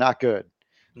Bulls are not good.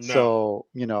 No, So,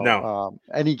 no,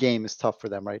 any game is tough for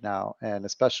them right now, and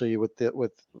especially with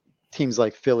teams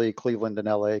like Philly, Cleveland, and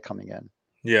LA coming in.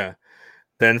 yeah.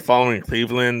 Then following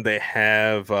Cleveland, they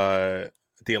have the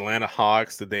Atlanta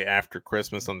Hawks the day after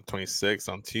Christmas on the 26th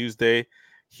on Tuesday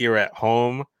here at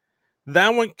home. That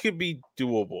one could be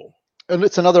doable. And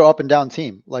it's another up and down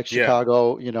team like Yeah.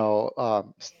 Chicago.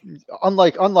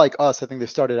 Unlike us, I think they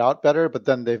started out better, but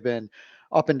then they've been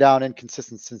up and down,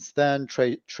 inconsistent since then.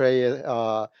 Trey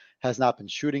has not been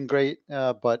shooting great,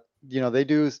 but they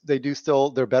do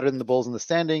still, they're better than the Bulls in the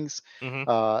standings. Hmm.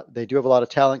 They do have a lot of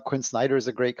talent. Quinn Snyder is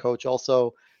a great coach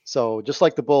also. So just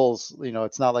like the Bulls,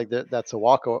 it's not like that's a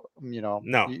walk. No,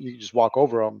 You just walk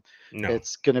over them. no,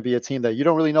 It's going to be a team that you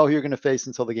don't really know who you're going to face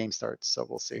until the game starts. So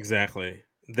we'll see. exactly.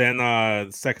 Then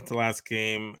the second to last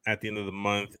game at the end of the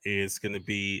month is going to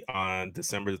be on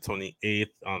December the 28th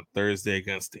on Thursday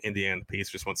against the Indiana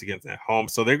Pacers once again at home.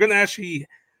 So they're going to actually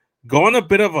go on a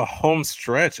bit of a home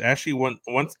stretch. Actually,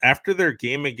 once after their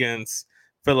game against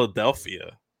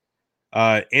Philadelphia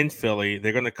in Philly,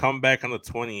 they're going to come back on the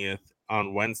 20th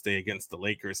on Wednesday against the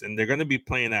Lakers, and they're going to be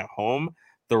playing at home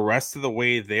the rest of the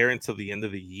way there until the end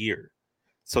of the year.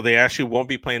 So they actually won't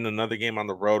be playing another game on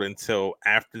the road until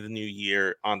after the new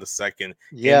year on the 2nd in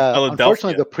Yeah,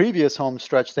 unfortunately, Philadelphia. the previous home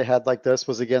stretch they had like this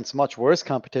was against much worse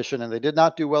competition, and they did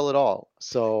not do well at all.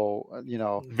 So,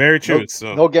 Very true. no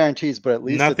So no guarantees, but at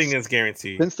least nothing it's is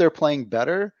guaranteed. since they're playing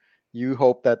better, you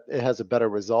hope that it has a better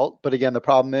result. But again, the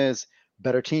problem is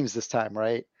better teams this time,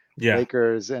 right? Yeah.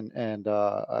 Lakers and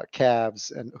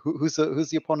Cavs, and who's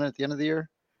the opponent at the end of the year?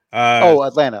 Uh, Oh,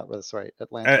 Atlanta. That's right.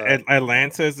 Atlanta. Yeah.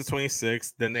 Atlanta is the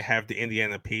 26th. Then they have the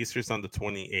Indiana Pacers on the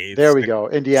 28th. There we go.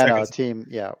 Indiana Second, team.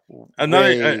 Yeah.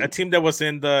 another a Way team that was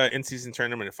in the in-season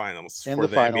tournament finals in for the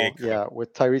the NBA final. Cup. Yeah.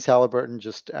 With Tyrese Halliburton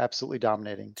just absolutely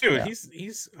dominating. Dude, Yeah.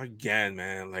 he's again,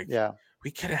 man. Like Yeah.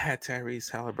 we could have had Tyrese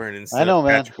Halliburton I instead of know,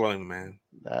 man. Patrick Williams, man.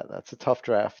 That's a tough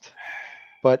draft.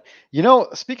 But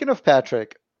speaking of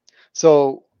Patrick,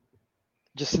 so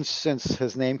just since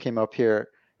his name came up here,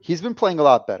 he's been playing a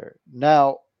lot better.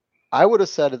 Now, I would have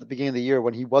said at the beginning of the year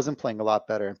when he wasn't playing a lot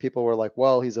better, and people were like,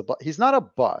 "Well, he's not a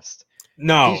bust.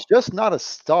 No. He's just not a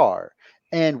star."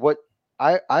 And what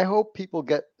I hope people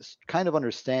get kind of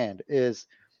understand is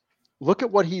look at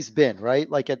what he's been, right?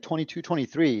 Like at 22,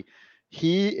 23,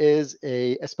 he is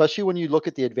especially when you look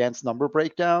at the advanced number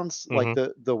breakdowns, like Hmm.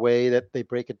 the way that they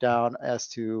break it down as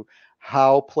to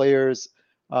how players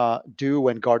do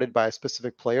when guarded by a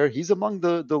specific player. He's among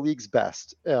the league's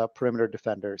best perimeter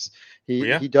defenders.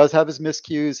 Yeah. He does have his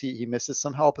miscues. He misses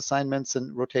some help assignments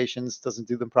and rotations, doesn't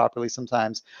do them properly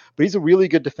sometimes, but he's a really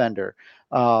good defender.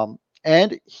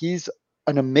 And he's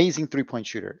an amazing 3-point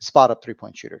shooter, spot up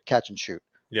 3-point shooter, catch and shoot,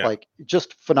 Yeah. like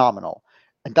just phenomenal.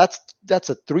 And that's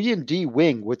a 3-and-D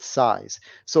wing with size.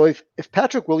 So if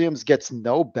Patrick Williams gets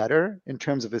no better in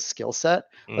terms of his skill set,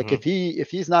 like Hmm.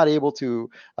 if he's not able to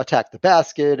attack the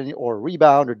basket or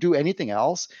rebound or do anything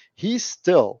else, he's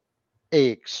still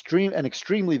an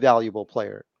extremely valuable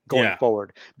player going Yeah.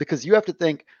 forward, because you have to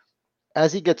think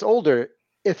as he gets older,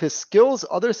 if his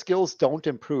other skills don't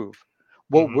improve,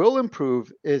 what Hmm. will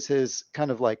improve is his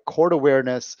kind of like court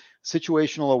awareness,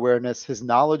 situational awareness, his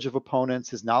knowledge of opponents,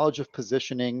 his knowledge of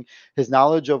positioning, his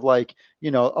knowledge of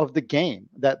of the game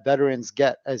that veterans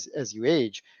get as you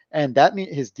age. And that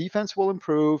means his defense will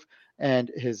improve, and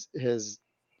his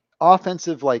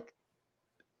offensive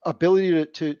ability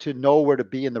to know where to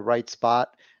be in the right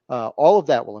spot, all of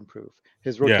that will improve.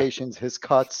 His Yeah. rotations, his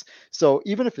cuts. So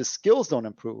even if his skills don't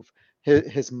improve,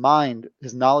 his mind,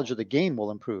 his knowledge of the game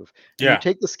will improve. And you Yeah.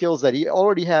 take the skills that he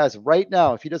already has right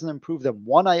now, if he doesn't improve them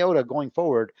one iota going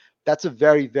forward, that's a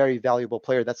very, very valuable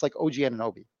player. That's like OG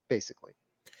Anunoby, basically.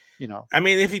 You know, I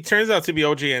mean, if he turns out to be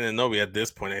OG Anunoby at this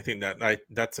point, I think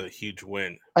that's a huge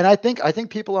win. and I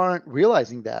think people aren't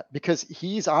realizing that because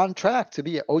he's on track to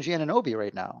be OG Anunoby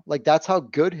right now. Like that's how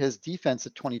good his defense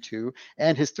at 22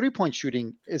 and his 3-point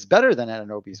shooting is better than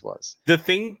Anunoby's was. The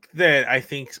thing that I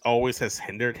think always has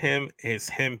hindered him is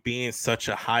him being such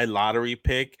a high lottery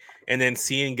pick, and then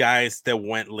seeing guys that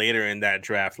went later in that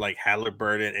draft, like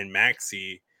Halliburton and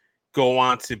Maxey, go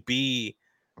on to be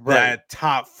Right. that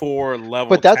top 4 level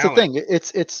But that's the talent. thing.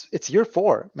 It's year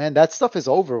 4, man. That stuff is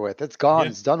over with. It's gone. Yeah,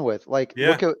 It's done with. Like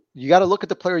yeah. you got to look at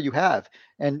the player you have.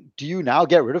 And do you now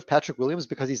get rid of Patrick Williams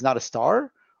because he's not a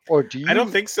star, or do I don't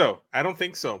you think so. I don't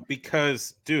think so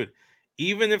because, dude,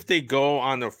 even if they go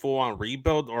on a full-on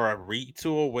rebuild or a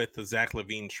retool with the Zach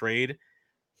LaVine trade,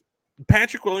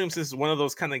 Patrick Williams is one of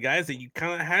those kind of guys that you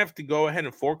kind of have to go ahead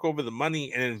and fork over the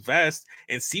money and invest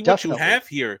and see what you definitely? have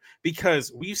here,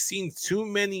 because we've seen too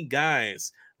many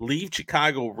guys leave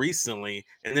Chicago recently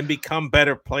and then become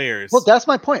better Well, players. that's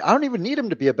my point. I don't even need him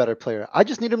to be a better player. I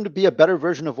just need him to be a better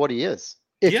version of what he is.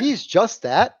 If Yeah. he's just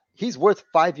that, he's worth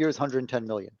 5 years, 110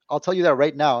 million. I'll tell you that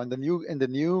right now. In the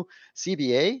new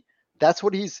CBA, that's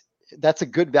what he's. That's a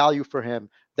good value for him.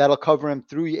 That'll cover him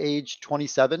through age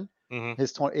 27, Hmm.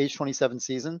 age 27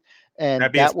 season, and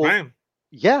That'd be his that will, prime.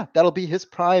 yeah, that'll be his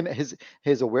prime.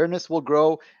 His awareness will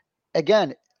grow.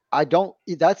 Again, I don't.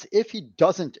 That's if he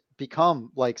doesn't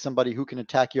become like somebody who can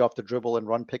attack you off the dribble and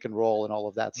run pick and roll and all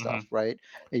of that Hmm. stuff, right?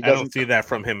 He I don't doesn't. see that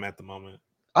from him at the moment.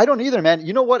 I don't either, man.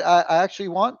 You know what? I actually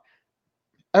want.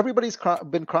 Everybody's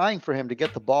been crying for him to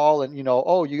get the ball, and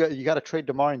oh, you got to trade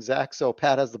DeMar and Zach so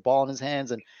Pat has the ball in his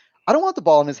hands, and I don't want the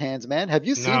ball in his hands, man. Have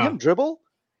you seen Nah. him dribble?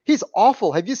 He's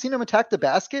awful. Have you seen him attack the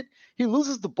basket? He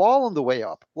loses the ball on the way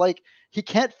up. Like he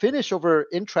can't finish over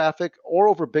in traffic or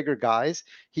over bigger guys.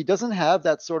 He doesn't have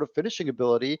that sort of finishing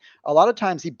ability. A lot of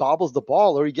times he bobbles the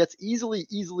ball or he gets easily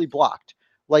blocked.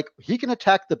 Like he can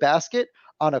attack the basket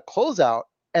on a closeout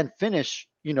and finish,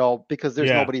 because there's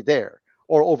Yeah. nobody there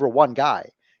or over one guy.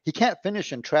 He can't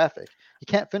finish in traffic. He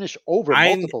can't finish over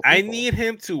multiple I people. need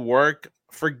him to work.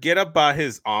 Forget about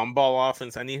his on-ball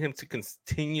offense. I need him to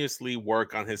continuously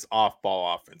work on his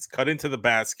off-ball offense. Cut into the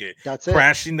basket, That's it.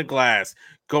 crashing the glass,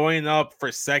 going up for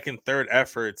second, third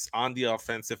efforts on the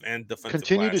offensive and defensive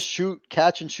Continue to glass. shoot,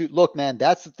 catch and shoot. Look, man,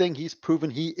 that's the thing he's proven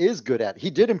he is good at. He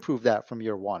did improve that from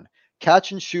year 1.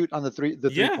 Catch and shoot on the three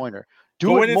Yeah, pointer. Do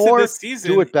it going into more, this do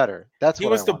season, it better. That's he what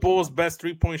I was the want from Bulls' him. best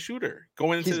three-point shooter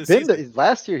going into He's the been season. the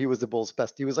last year he was the Bulls'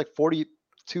 best. He was like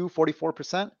 42,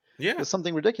 44%. It Yeah, was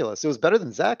something ridiculous. It was better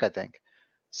than Zach, I think.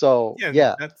 So Yeah,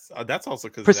 yeah, that's also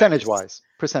because Zach percentage is wise,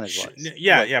 percentage wise, yeah, like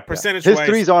yeah, yeah, percentage his wise,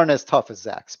 threes aren't as tough as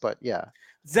Zach's, but yeah.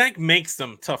 Zach makes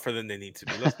them tougher than they need to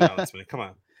be. Let's be honest, man. Come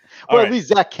on. All Well, at right. least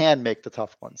Zach can make the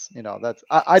tough ones. That's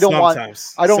I don't want.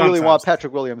 Sometimes, I don't really want sometimes.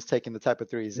 Patrick Williams taking the type of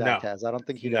threes Zach No, has. I don't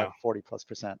think he'd no, have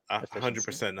 40+% hundred efficiency.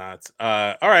 percent not.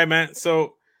 All right, man.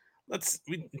 So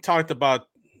we talked about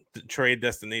the trade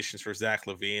destinations for Zach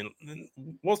LaVine.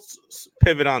 We'll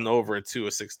pivot on over to a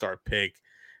 6-star pick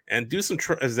and do some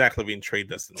Zach LaVine trade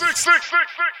destinations.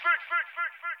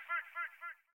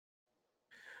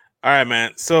 All right,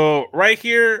 man. So right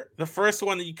here, the first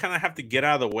one that you kind of have to get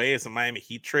out of the way is a Miami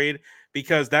Heat trade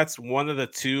because that's one of the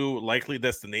two likely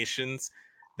destinations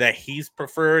that he's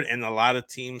preferred, and a lot of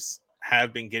teams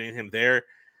have been getting him there.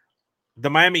 The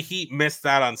Miami Heat missed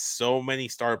out on so many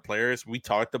star players. We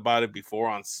talked about it before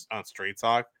on Straight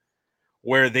Talk,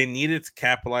 where they needed to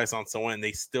capitalize on someone, and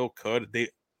they still could.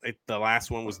 The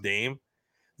last one was Dame.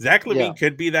 Zach Yeah, LaVine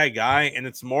could be that guy, and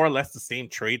it's more or less the same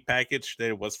trade package that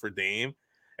it was for Dame,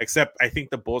 except I think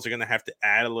the Bulls are going to have to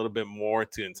add a little bit more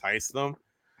to entice them.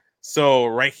 So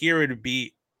right here, it would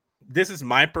be this is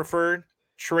my preferred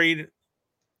trade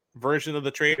version of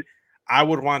the trade. I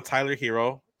would want Tyler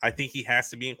Hero. I think he has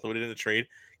to be included in the trade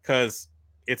because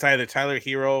it's either Tyler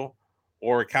Hero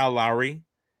or Kyle Lowry,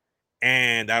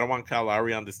 and I don't want Kyle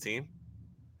Lowry on this team,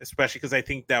 especially because I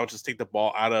think that would just take the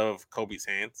ball out of Kobe's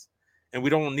hands. And we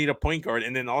don't need a point guard.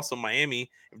 And then also Miami,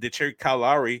 if they trade Kyle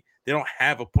Lowry, they don't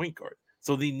have a point guard.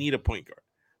 So they need a point guard.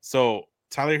 So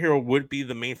Tyler Hero would be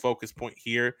the main focus point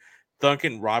here.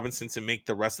 Duncan Robinson to make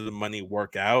the rest of the money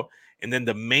work out. And then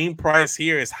the main prize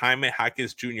here is Jaime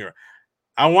Jaquez Jr.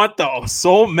 I want the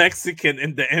sole Mexican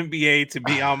in the NBA to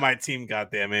be on my team,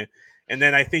 goddammit. And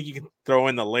then I think you can throw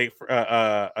in the late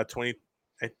a 20.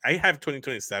 I have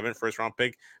 2027 first round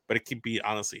pick, but it could be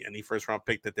honestly any first round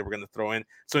pick that they were going to throw in.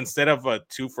 So instead of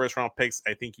 2 first round picks,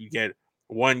 I think you get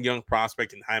one young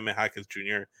prospect in Jaime Jaquez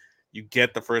Jr. You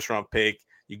get the first round pick,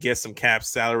 you get some cap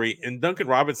salary, and Duncan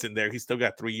Robinson there. He's still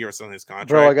got 3 years on his bro, I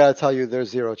contract. gotta tell you, there's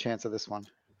zero chance of this one.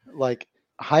 Like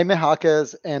Jaime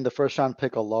Jaquez and the first round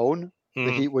pick alone, the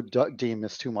Mm-hmm. Heat would deem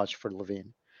is too much for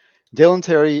LaVine. Dalen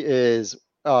Terry is.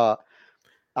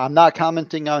 I'm not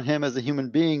commenting on him as a human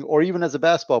being or even as a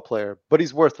basketball player, but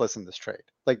he's worthless in this trade.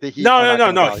 Like the Heat No, are no, not no,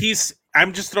 going to no. value.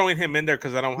 I'm just throwing him in there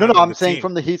because I don't No, have no, him on I'm the saying team.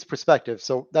 from the Heat's perspective.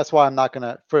 So that's why I'm not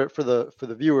gonna for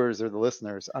the viewers or the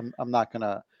listeners. I'm not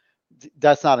gonna.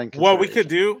 That's not in consideration.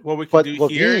 What we could But do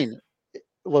here.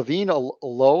 Levine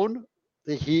alone,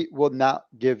 the Heat will not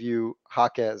give you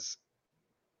Jaquez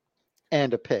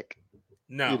and a pick.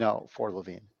 No, For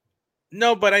Levine.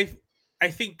 no, but I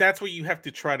think that's what you have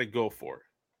to try to go for.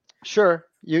 Sure,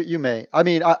 you may. I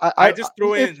mean, I just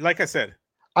threw if in, like I said,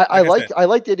 I like I like said. I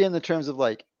like the idea in the terms of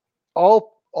like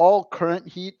all current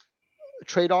Heat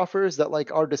trade offers that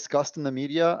like are discussed in the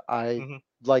media. I Mhm.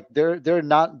 like they're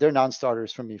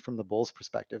non-starters for me from the Bulls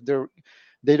perspective.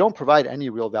 They don't provide any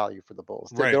real value for the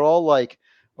Bulls. Right. They're all like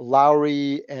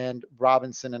Lowry and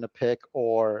Robinson in a pick,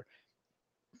 or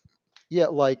yeah,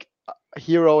 like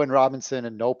Hero and Robinson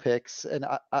and no picks, and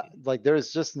I like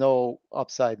there's just no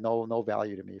upside, no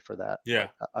value to me for that. Yeah.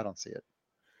 Like I don't see it.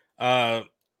 Uh,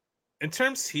 in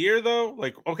terms here though,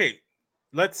 like okay,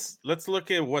 let's look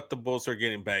at what the Bulls are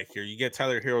getting back here. You get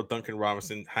Tyler Hero, Duncan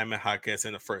Robinson, Jaime Jaquez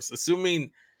in the first,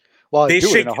 assuming Well, I'd they do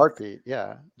it in a shake. heartbeat.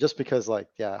 Yeah, just because like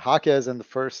yeah, Jaquez in the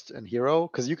first and Hero,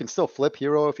 because you can still flip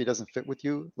Hero if he doesn't fit with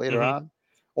you later Mhm. on,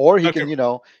 or he Okay.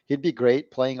 can he'd be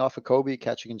great playing off of Kobe,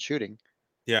 catching and shooting.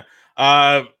 Yeah.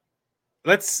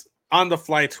 Let's on the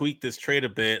fly tweak this trade a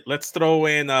bit. Let's throw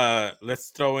in fuck,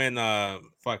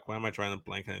 why am I trying to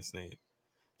blank on his name?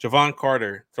 Javon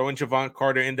Carter. Throw in Javon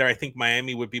Carter in there. I think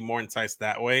Miami would be more enticed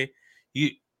that way.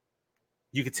 You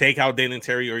you could take out Dalen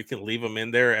Terry or you can leave him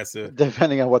in there as a.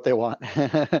 Depending on what they want.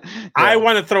 I Yeah.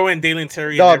 want to throw in Dalen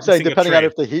Terry in No, I'm every saying single depending on trade.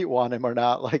 if the Heat want him or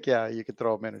not. Like, yeah, you could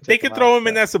throw him in or They take him could out. throw him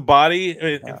in Yeah. as a body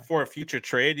Yeah. for a future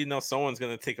trade. You know, someone's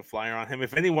going to take a flyer on him.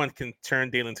 If anyone can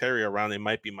turn Dalen Terry around, it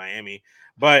might be Miami.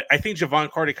 But I think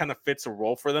Javon Carter kind of fits a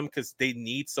role for them because they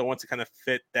need someone to kind of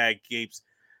fit the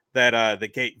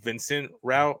Gabe Vincent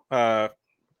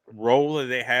role that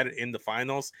they had in the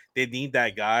finals. They need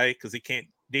that guy because they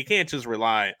can't just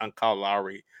rely on Kyle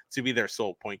Lowry to be their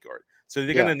sole point guard. So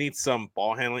they're Yeah. gonna need some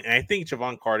ball handling, and I think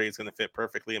Javon Carter is gonna fit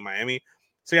perfectly in Miami.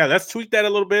 So yeah, let's tweak that a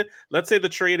little bit. Let's say the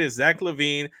trade is Zach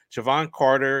LaVine, Javon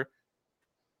Carter.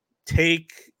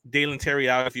 Take Dalen Terry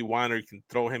out if you want, or you can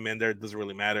throw him in there. It doesn't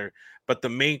really matter. But the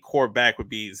main core back would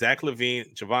be Zach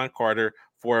LaVine, Javon Carter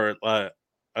for a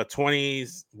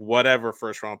 20s whatever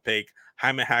first round pick.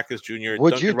 Jaime Jaquez Jr.,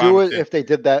 Would you Duncan do it Robinson. if they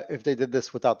did that? If they did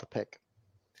this without the pick?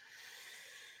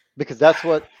 because that's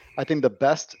what I think the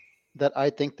best that I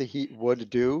think the Heat would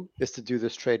do is to do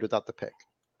this trade without the pick.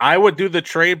 I would do the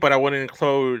trade, but I wouldn't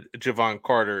include Javon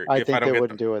Carter I if I think don't they get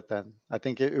wouldn't them. do it then. I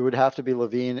think it would have to be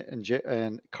Levine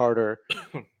and Carter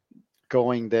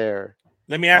going there.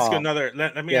 Let me ask you Um, another.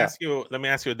 Let me yeah, ask you. Let me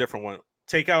ask you a different one.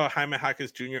 Take out Jaime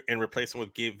Jaquez Jr. and replace him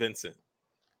with Gabe Vincent.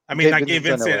 I mean, Gabe not Gabe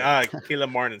Vincent's on Vincent. LA. Caleb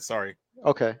Martin. Sorry,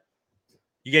 Okay.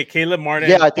 you get Caleb Yeah,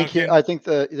 Martin, I think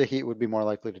Duncan. the Heat would be more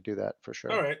likely to do that for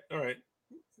sure. All right.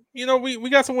 You know, we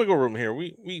got some wiggle room here.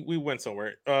 We went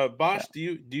somewhere. Yeah. Bosch,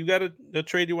 do you got a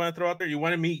trade you want to throw out there? You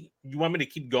want me to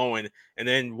keep going, and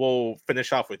then we'll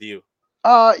finish off with you.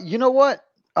 You know what?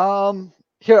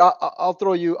 Here I'll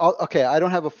throw you. Okay, I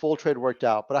don't have a full trade worked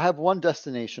out, but I have one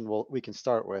destination we can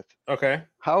start with. Okay.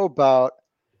 How about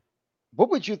what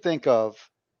would you think of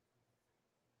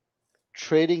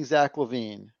trading Zach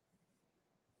Levine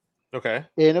Okay.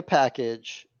 in a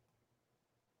package?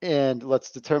 And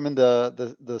let's determine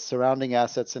the surrounding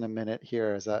assets in a minute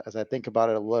here as I think about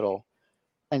it a little,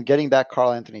 and getting back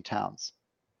Carl Anthony Towns.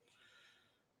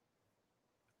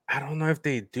 I don't know if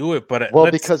they do it, but Well,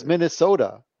 let's. because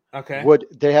Minnesota Okay. would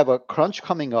they have a crunch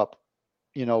coming up,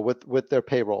 with their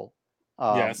payroll.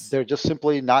 Yes. They're just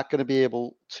simply not going to be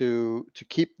able to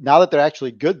keep now that they're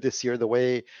actually good this year, the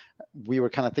way we were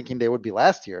kind of thinking they would be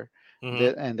last year.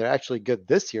 Mm-hmm. And they're actually good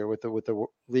this year with the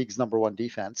league's number one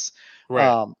defense. Right.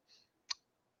 Um,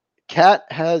 Cat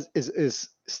is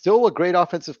still a great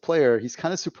offensive player. He's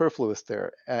kind of superfluous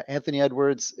there. Anthony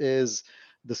Edwards is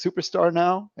the superstar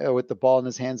now, with the ball in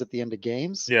his hands at the end of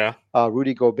games. Yeah.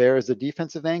 Rudy Gobert is the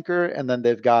defensive anchor, and then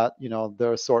they've got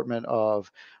their assortment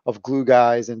of glue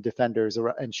guys and defenders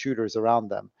and shooters around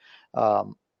them.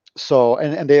 So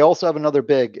and they also have another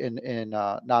big in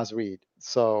Naz Reid.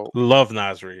 So Love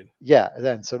Nasrid. yeah,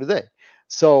 then so do they.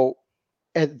 So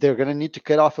and they're going to need to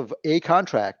get off of a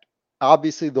contract.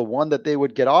 Obviously, the one that they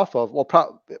would get off of,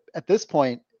 well, at this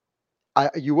point,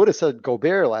 you would have said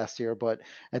Gobert last year, but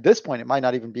at this point, it might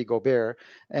not even be Gobert.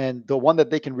 And the one that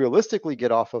they can realistically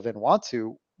get off of and want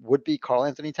to would be Carl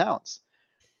Anthony Towns.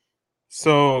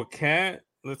 So Cat,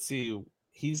 let's see.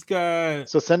 He's got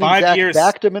So sending 5 years.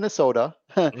 Zach back to Minnesota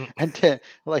Mm, and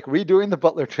like redoing the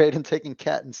Butler trade and taking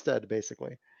Cat instead,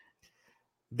 basically.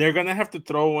 They're gonna have to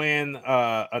throw in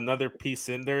another piece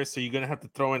in there. So you're gonna have to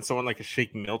throw in someone like a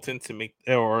Shake Milton to make,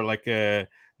 or like a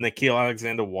Nikhil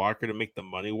Alexander Walker to make the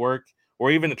money work,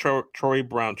 or even a Troy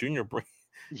Brown Jr. Bring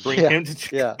Yeah, him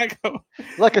to yeah. Chicago.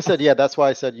 Like I said, yeah, that's why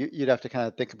I said you'd have to kind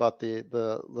of think about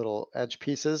the little edge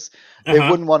pieces. They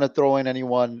Uh-huh. wouldn't want to throw in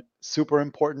anyone super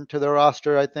important to their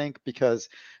roster, I think, because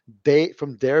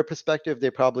from their perspective, they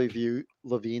probably view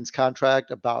Levine's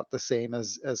contract about the same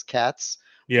as Cat's.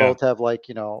 Yeah. Both have like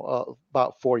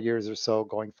about 4 years or so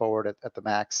going forward at the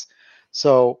max.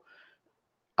 So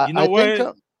You know I think,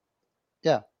 what?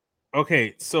 yeah.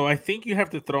 Okay, so I think you have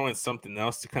to throw in something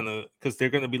else to kind of, because they're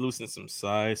gonna be losing some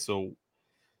size. So I don't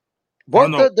Well,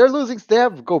 know. they're losing. They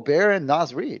have Gobert and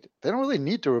Nas Reed. They don't really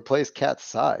need to replace Cat's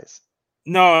size.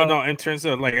 No. In terms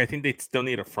of, like, I think they still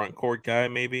need a front court guy,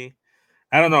 maybe.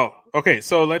 I don't know. Okay,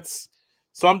 so let's.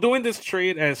 So I'm doing this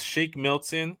trade as Shake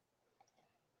Milton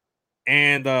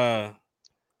and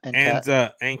And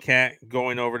Cat. and Cat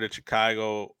going over to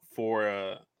Chicago for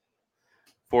Yeah,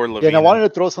 and I Levine. wanted to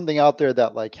throw something out there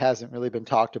that like hasn't really been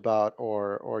talked about,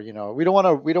 or we don't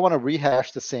want to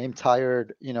rehash the same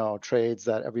tired trades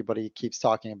that everybody keeps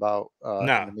talking about in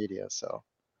Nah. the media. So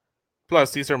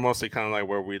Plus, these are mostly kind of like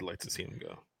where we'd like to see him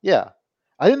go. yeah,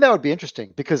 I think that would be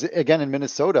interesting because again in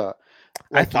Minnesota,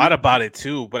 I like thought about it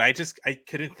too, but I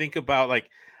couldn't think about, like,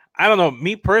 I don't know.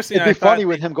 Me personally, it'd I be thought funny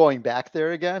with him going back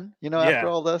there again, after yeah.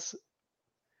 all this.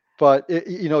 But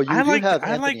you do have I like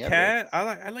Anthony Edwards. Cat.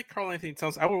 I like Carl Anthony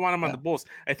Towns. I would want him on Yeah. the Bulls.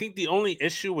 I think the only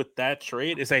issue with that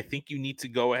trade is I think you need to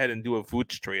go ahead and do a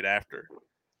Vooch trade after.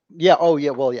 Yeah. Oh, yeah.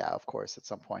 Well, yeah. Of course, at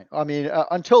some point. I mean,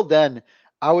 until then,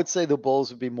 I would say the Bulls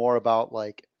would be more about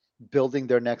like building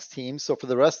their next team. So for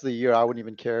the rest of the year, I wouldn't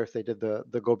even care if they did the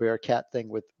Gobert Cat thing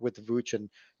with Vooch and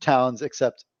Towns,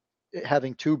 except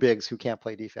having two bigs who can't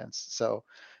play defense. So,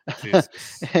 Jesus.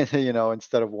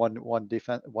 instead of one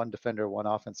defender, one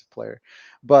offensive player.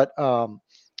 But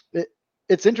it,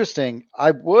 it's interesting.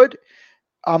 I'm going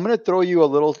to throw you a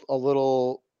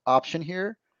little option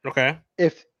here, Okay.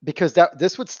 if because that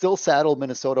this would still saddle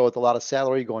Minnesota with a lot of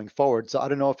salary going forward. So I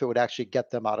don't know if it would actually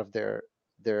get them out of their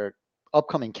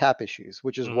upcoming cap issues,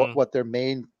 which is what Hmm. what their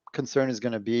main concern is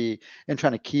going to be in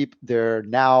trying to keep their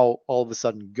now all of a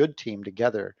sudden good team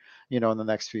together, in the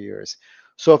next few years.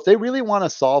 So if they really want to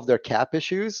solve their cap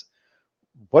issues,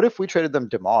 what if we traded them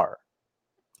DeMar?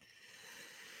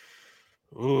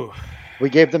 Ooh. We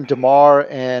gave them DeMar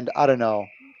and I don't know.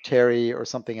 Terry or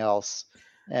something else.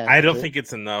 And I don't think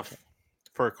it's enough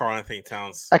for Karl Anthony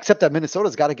Towns. except that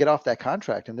Minnesota's got to get off that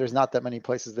contract, and there's not that many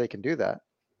places they can do that.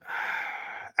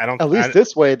 I don't. At least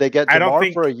this way, they get I don't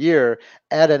DeMar for think. a year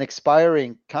at an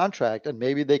expiring contract, and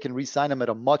maybe they can re-sign him at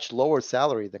a much lower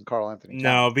salary than Karl Anthony Towns.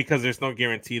 No, because there's no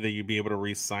guarantee that you'd be able to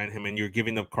re-sign him, and you're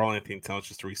giving up Karl Anthony Towns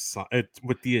just to re-sign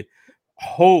with the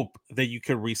hope that you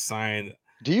could re-sign.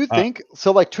 Do you Uh, think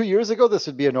so? Like 2 years ago, this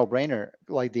would be a no-brainer,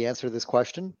 like the answer to this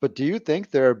question. But do you think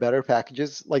there are better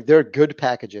packages? Like there are good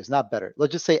packages, not better.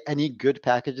 Let's just say any good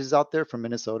packages out there from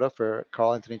Minnesota for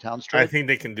Karl Anthony Towns I trade? think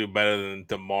they can do better than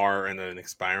DeMar and an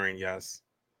expiring. Yes.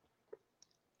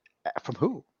 From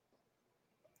who?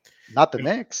 Not the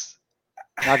Knicks.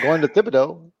 Not going to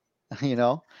Thibodeau. You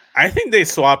know. I think they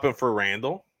swap him for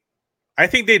Randall. I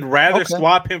think they'd rather Okay.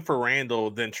 swap him for Randall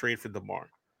than trade for DeMar.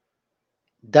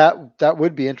 That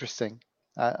would be interesting.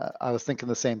 I was thinking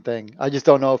the same thing. I just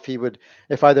don't know if he would,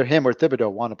 if either him or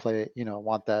Thibodeau want to play,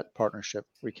 want that partnership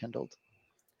rekindled.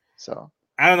 So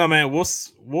I don't know, man.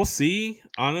 We'll see,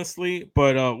 honestly,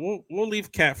 but we'll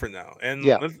leave Cat for now, and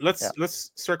yeah, yeah.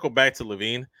 let's circle back to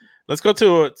Levine. Let's go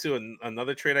to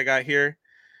another trade I got here,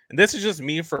 and this is just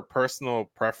me for personal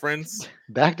preference.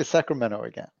 Back to Sacramento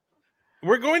again.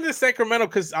 We're going to Sacramento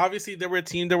because obviously there were a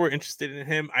team that were interested in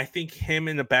him. I think him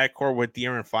in the backcourt with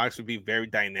De'Aaron Fox would be very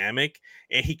dynamic,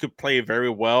 and he could play very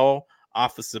well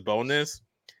off of Sabonis.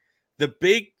 The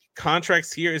big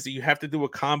contracts here is that you have to do a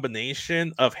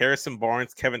combination of Harrison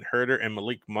Barnes, Kevin Herter, and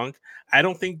Malik Monk. I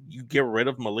don't think you get rid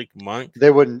of Malik Monk.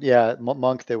 They wouldn't, yeah,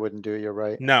 Monk. They wouldn't do. You're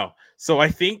right. No. So I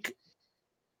think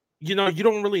you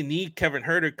don't really need Kevin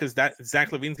Herter because that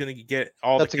Zach Levine's going to get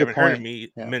all That's the a good Kevin Herter point.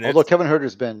 Yeah. Although minutes. Kevin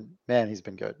Herter's been, man, he's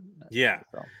been good. Yeah.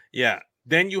 So. Yeah.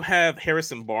 Then you have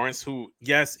Harrison Barnes, who,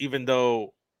 yes, even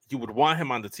though you would want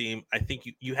him on the team, I think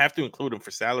you have to include him for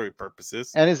salary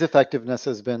purposes. And his effectiveness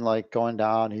has been like going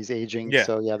down. He's aging. Yeah.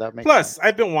 So yeah, that makes Plus, sense.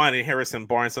 I've been wanting Harrison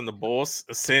Barnes on the Bulls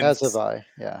As have I.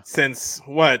 Yeah. since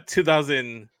what,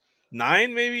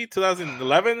 2009, maybe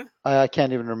 2011. I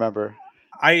can't even remember.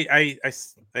 I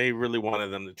really wanted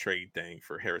them to trade Dang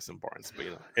for Harrison Barnes, but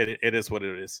it is what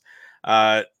it is.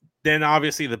 Then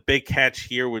obviously the big catch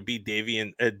here would be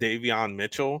Davion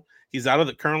Mitchell. He's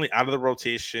currently out of the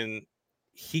rotation.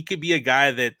 He could be a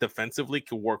guy that defensively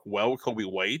could work well with Kobe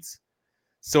White.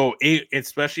 So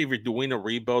especially if you're doing a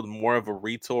rebuild, more of a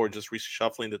retool or just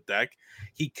reshuffling the deck,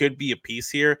 he could be a piece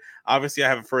here. Obviously, I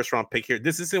have a first round pick here.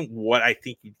 This isn't what I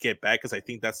think you'd get back because I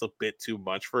think that's a bit too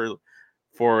much for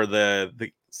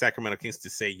the Sacramento Kings to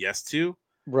say yes to.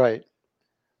 Right.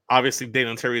 Obviously,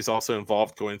 Daniel Terry is also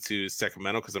involved going to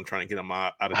Sacramento because I'm trying to get him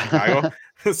out of Chicago.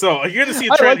 So you're going to see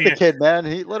a I trend like here. the kid, man.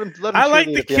 Let him. I like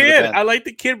cheerlead the at the end of kid. bench. I like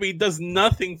the kid, but he does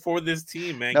nothing for this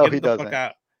team, man. No, Get he him the doesn't. fuck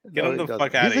out. Get No, him he the doesn't.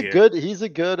 fuck out He's of a here. good. He's a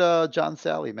good John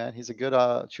Sally, man. He's a good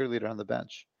cheerleader on the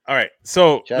bench. All right.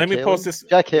 So Jack let me Haley? post this.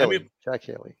 Jack Haley. Jack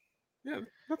Haley. Yeah,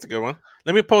 that's a good one.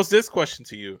 Let me pose this question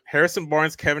to you. Harrison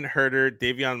Barnes, Kevin Herter,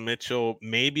 Davion Mitchell,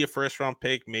 maybe a first round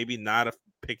pick, maybe not a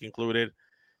pick included.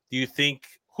 Do you think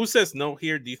who says no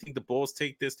here? Do you think the Bulls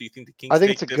take this? Do you think the Kings I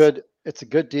think take this? it's a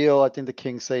good deal. I think the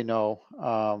Kings say no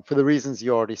for the reasons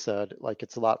you already said. Like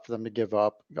it's a lot for them to give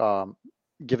up.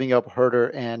 Giving up Herter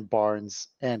and Barnes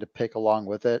and a pick along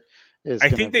with it is I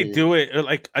going to think they be. do it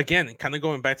like again, kind of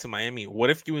going back to Miami. What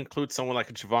if you include someone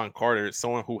like a Javon Carter,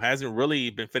 someone who hasn't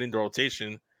really been fitting the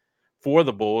rotation for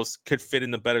the Bulls, could fit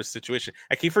in a better situation?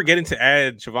 I keep forgetting to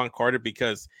add Javon Carter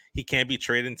because he can't be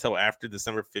traded until after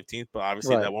December 15th, but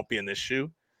obviously Right. that won't be an issue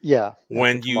Yeah. After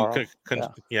when you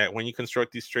tomorrow. when you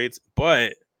construct these trades.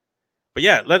 But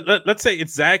yeah, let's say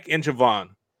it's Zach and Javon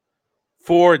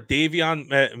for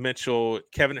Davion Mitchell,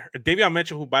 Davion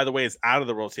Mitchell, who by the way is out of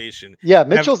the rotation. Yeah.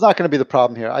 Mitchell's not going to be the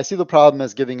problem here. I see the problem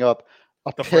as giving up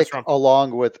a The first pick round,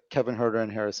 along with Kevin Herter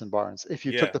and Harrison Barnes. If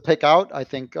you took yeah. the pick out, I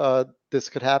think this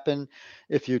could happen.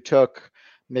 If you took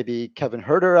maybe Kevin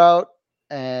Herter out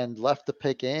and left the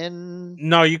pick in,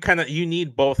 No, you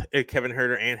need both Kevin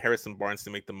Herter and Harrison Barnes to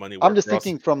make the money I'm work. just Or else,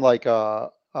 thinking from like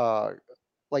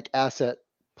asset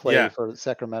play yeah. for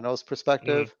Sacramento's Mhm.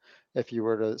 perspective. If you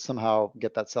were to somehow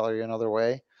get that salary another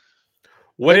way,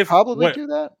 What they if probably do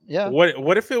that. Yeah.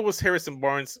 what if it was Harrison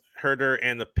Barnes, Herter,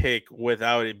 and the pick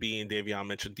without it being Davion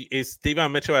Mitchell? Is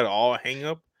Davion Mitchell at all a hang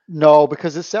up? No,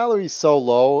 because his salary is so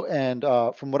low, and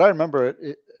from what I remember,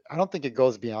 I don't think it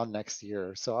goes beyond next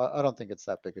year. So I don't think it's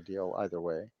that big a deal either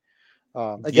way.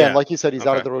 Again, Yeah. like you said, he's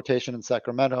out of Okay. the rotation in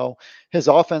Sacramento. His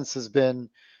offense has been,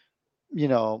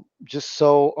 just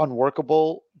so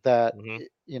unworkable that Hmm.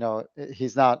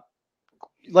 he's not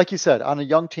like you said, on a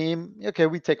young team, okay,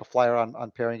 we take a flyer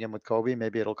on pairing him with Kobe.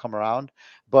 Maybe it'll come around,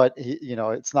 but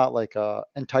it's not like a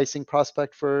enticing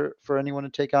prospect for anyone to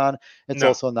take on. It's No,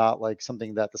 also not like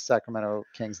something that the Sacramento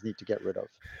Kings need to get rid of.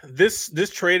 this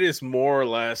trade is more or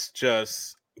less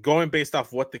just going based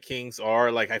off what the Kings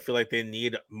are. Like I feel like they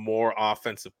need more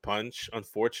offensive punch.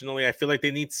 Unfortunately, I feel like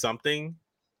they need something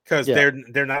because Yeah,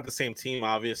 they're not the same team.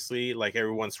 Obviously, like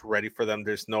everyone's ready for them.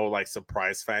 There's no like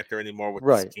surprise factor anymore with this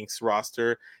right. Kings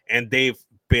roster, and they've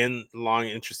been long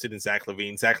interested in Zach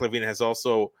LaVine. Zach LaVine has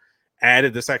also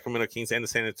added the Sacramento Kings and the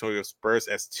San Antonio Spurs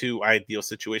as two ideal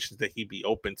situations that he'd be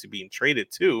open to being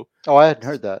traded to. Oh, I hadn't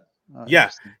heard that. Yeah,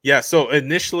 Interesting. yeah. So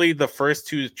initially, the first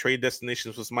two trade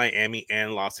destinations was Miami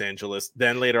and Los Angeles.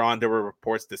 Then later on, there were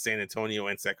reports that San Antonio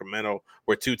and Sacramento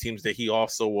were two teams that he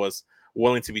also was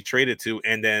willing to be traded to.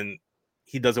 And then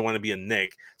he doesn't want to be a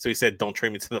Knick, so he said, "Don't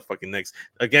trade me to the fucking Knicks."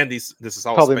 Again, this is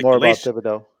all Probably more about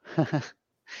speculation. Thibodeau.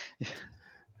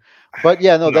 But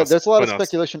yeah, no, Who knows? there's a lot Who of knows?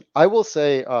 speculation. I will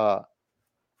say,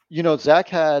 Zach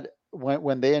had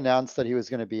when they announced that he was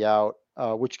going to be out,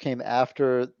 which came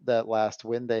after that last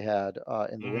win they had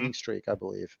in the Hmm. winning streak, I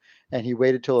believe, and he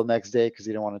waited till the next day because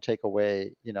he didn't want to take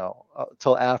away,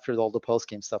 till after all the post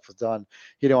game stuff was done.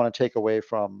 He didn't want to take away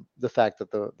from the fact that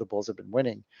the Bulls have been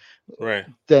winning. Right,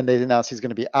 Then they announced he's going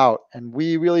to be out, and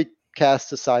we really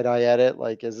cast a side eye at it.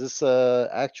 Like, is this a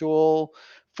actual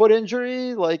foot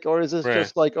injury, like, or is this right.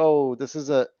 just like, oh, this is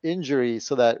a injury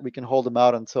so that we can hold him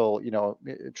out until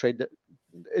trade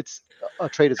it's a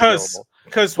trade is Because available.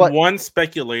 because But one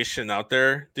speculation out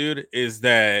there, dude, is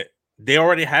that they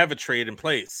already have a trade in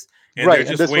place and they're right, and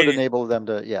just this would waiting. enable them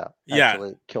to, yeah, Yeah,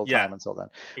 actually kill yeah, time until then.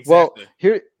 Well, exactly.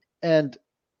 here and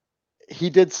he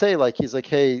did say, like, he's like,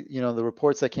 hey, the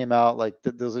reports that came out, like,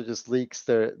 those are just leaks.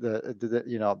 They're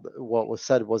what was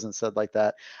said wasn't said like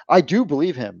that. I do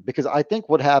believe him because I think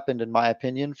what happened, in my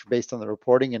opinion, based on the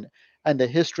reporting and the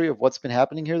history of what's been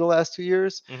happening here the last 2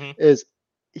 years, Hmm. is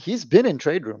he's been in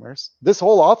trade rumors this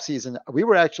whole offseason. We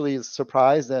were actually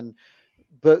surprised, and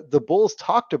the Bulls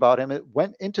talked about him. It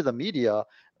went into the media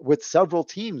with several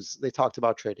teams. They talked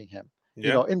about trading him,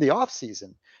 Yeah. in the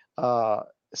offseason. Uh,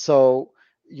 so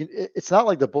it's not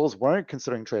like the Bulls weren't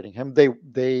considering trading him. They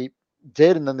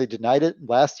did, and then they denied it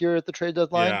last year at the trade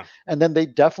deadline, Yeah. and then they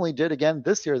definitely did again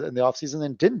this year in the offseason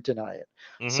and didn't deny it.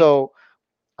 Hmm. So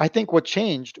I think what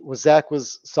changed was Zach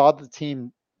saw the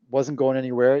team wasn't going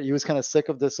anywhere. He was kind of sick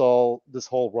of this whole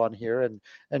run here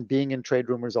and being in trade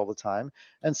rumors all the time,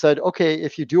 and said, okay,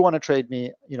 if you do want to trade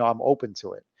me, I'm open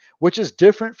to it, which is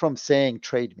different from saying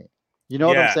trade me. You know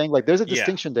what I'm Yeah. saying? Like, there's a Yeah.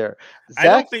 distinction there. I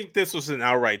don't Zach, think this was an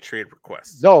outright trade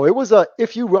request. no, it was a,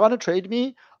 if you want to trade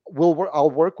me, I'll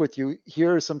work with you.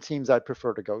 Here are some teams I'd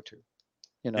prefer to go to.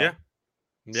 You know. Yeah.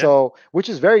 Yeah. So, which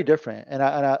is very different, and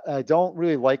I don't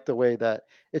really like the way that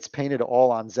it's painted all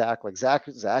on Zach. Like,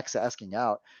 Zach's asking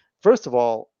out. First of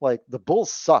all, like, the Bulls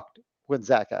sucked when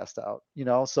Zach asked out.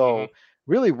 Hmm. So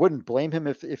really wouldn't blame him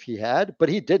if he had, but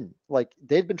he didn't. Like,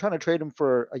 they'd been trying to trade him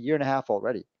for a year and a half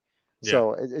already. Yeah.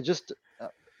 So it just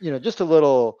just a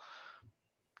little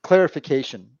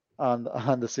clarification on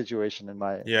the situation in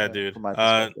my Yeah, dude. from my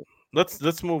perspective.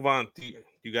 Let's move on.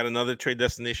 You got another trade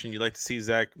destination you'd like to see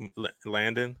Zach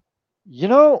land in? You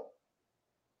know,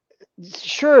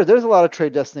 Sure, there's a lot of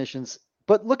trade destinations,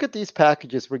 but look at these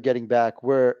packages we're getting back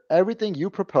where everything you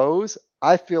propose,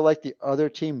 I feel like the other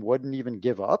team wouldn't even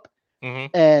give up. Hmm.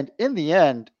 And in the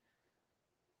end,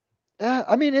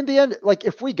 I mean, in the end, like,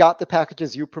 if we got the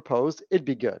packages you proposed, it'd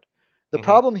be good. The Hmm.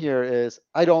 problem here is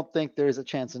I don't think there's a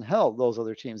chance in hell those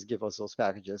other teams give us those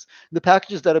packages. The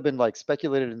packages that have been, like,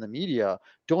 speculated in the media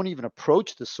don't even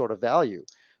approach this sort of value. Right.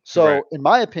 So, in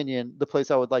my opinion, the place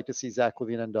I would like to see Zach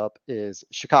LaVine end up is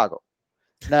Chicago.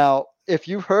 Now, if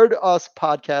you've heard us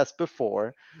podcast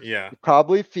before, Yeah. you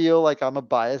probably feel like I'm a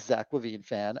biased Zach LaVine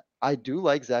fan. I do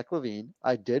like Zach LaVine.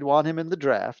 I did want him in the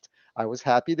draft. I was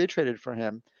happy they traded for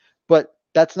him. But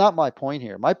that's not my point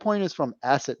here. My point is from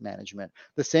asset management.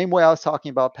 The same way I was talking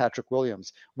about Patrick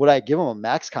Williams. Would I give him a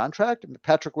max contract,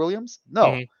 Patrick Williams?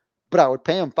 No. Hmm. But I would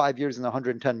pay him 5 years and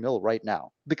 110 mil right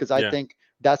now because I Yeah. think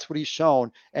that's what he's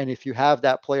shown. And if you have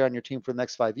that player on your team for the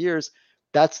next 5 years,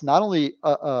 that's not only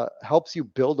helps you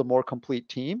build a more complete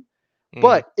team, Hmm.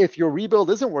 but if your rebuild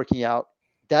isn't working out,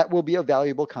 that will be a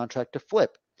valuable contract to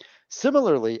flip.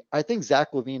 Similarly, I think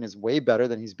Zach LaVine is way better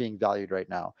than he's being valued right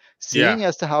now. Yeah. Seeing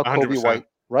as to how Kobe 100%. White,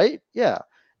 right? Yeah.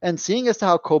 And seeing as to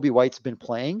how Kobe White's been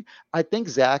playing, I think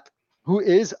Zach, who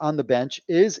is on the bench,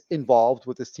 is involved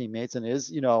with his teammates and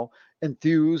is,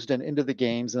 enthused and into the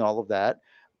games and all of that.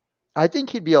 I think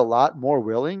he'd be a lot more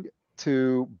willing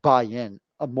to buy in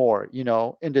more,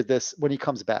 into this when he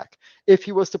comes back. If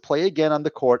he was to play again on the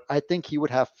court, I think he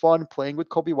would have fun playing with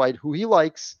Kobe White, who he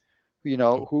likes,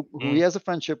 who he Mm, has a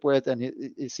friendship with, and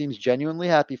he seems genuinely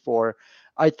happy for.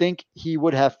 I think he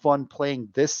would have fun playing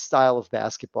this style of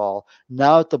basketball.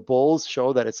 Now that the Bulls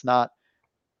show that it's not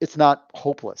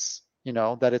hopeless,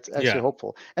 that it's actually yeah,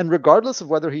 hopeful. And regardless of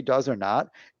whether he does or not,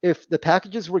 if the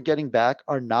packages we're getting back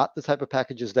are not the type of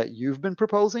packages that you've been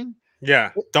proposing,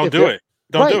 yeah. Don't if do they're it.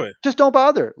 Don't do right, it. just don't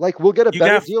bother. Like, we'll get a You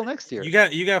better got deal next year.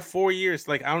 you got 4 years.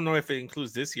 Like, I don't know if it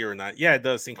includes this year or not. Yeah, it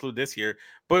does include this year,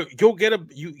 but you'll get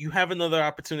you have another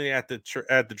opportunity at the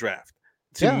draft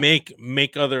to Yeah,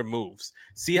 make other moves.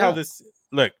 See how yeah, this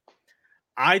look.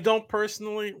 I don't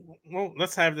personally. Well,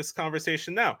 let's have this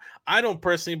conversation now. I don't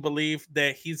personally believe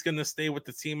that he's going to stay with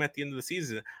the team at the end of the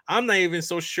season. I'm not even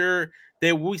so sure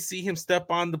that we see him step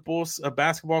on the Bulls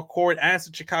basketball court as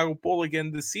a Chicago Bull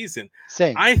again this season.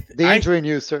 same. I The I injury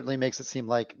news certainly makes it seem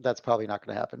like that's probably not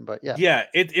going to happen, but yeah. Yeah,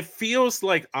 it feels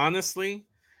like honestly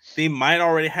they might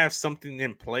already have something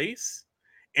in place,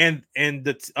 and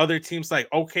the other teams like,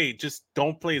 okay, just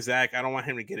don't play Zach. I don't want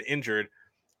him to get injured.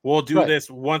 We'll do Right. this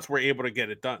once we're able to get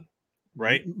it done,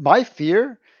 right? My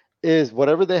fear is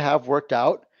whatever they have worked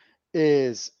out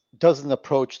is doesn't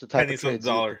approach the type of Pennies on the trades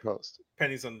you dollar. proposed.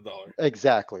 Pennies on the dollar.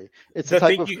 Exactly. It's a The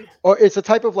type thing of, you or it's a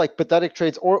type of like pathetic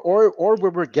trades, or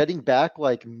where we're getting back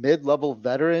like mid-level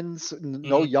veterans,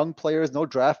 no mhm, young players, no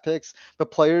draft picks,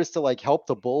 but players to like help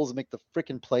the Bulls make the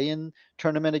freaking play-in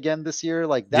tournament again this year.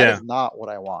 Like, that yeah. is not what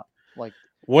I want. Like,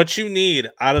 What you need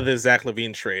out of the Zach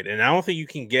Levine trade, and I don't think you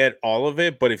can get all of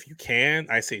it, but if you can,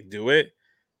 I say do it.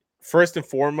 First and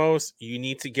foremost, you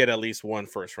need to get at least one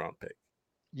first round pick.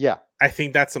 yeah, I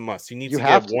think that's a must. You need you to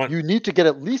get have to. one, You need to get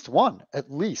at least one,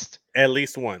 at least. at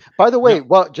least one. By the No, way,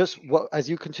 well, as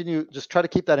you continue, just try to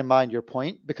keep that in mind, your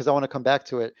point, because I want to come back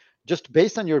to it. Just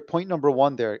based on your point number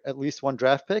one there, at least one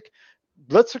draft pick.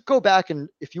 Let's go back, and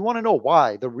if you want to know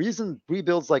why, the reason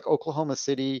rebuilds like Oklahoma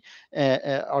City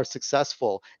are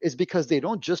successful is because they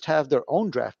don't just have their own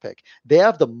draft pick. They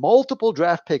have the multiple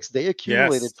draft picks they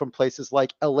yes, accumulated from places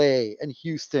like LA and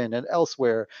Houston and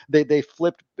elsewhere. They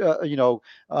flipped, uh,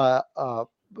 uh,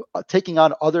 taking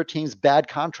on other teams' bad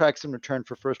contracts in return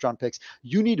for first round picks.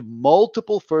 You need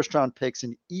multiple first round picks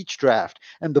in each draft.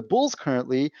 And the Bulls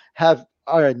currently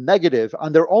are a negative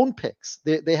on their own picks.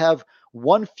 They have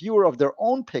one fewer of their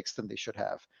own picks than they should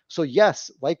have. So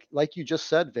yes, like you just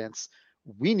said, Vince,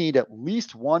 we need at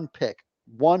least one pick,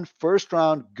 one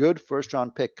good first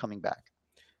round pick coming back.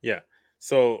 yeah.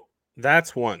 So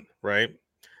that's one, right?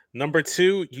 Number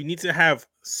two, you need to have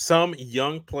some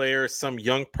young player, some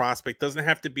young prospect. Doesn't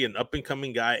have to be an up and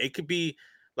coming guy. It could be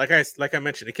like I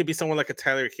mentioned, it could be someone like a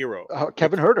Tyler Hero.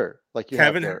 Kevin Herter, like you have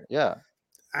Kevin, there, yeah,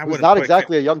 I who's wouldn't not put.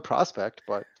 exactly a young prospect,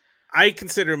 but I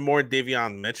consider more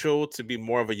Davion Mitchell to be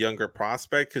more of a younger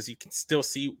prospect because you can still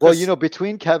see. well, Because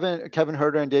between Kevin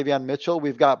Herter and Davion Mitchell,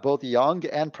 we've got both young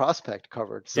and prospect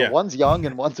covered. So yeah, one's young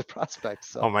and one's a prospect.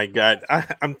 oh So my god,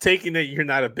 I'm taking it you're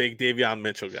not a big Davion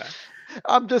Mitchell guy.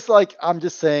 I'm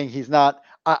just saying he's not.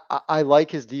 I like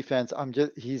his defense.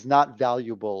 He's not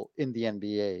valuable in the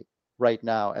NBA right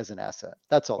now as an asset.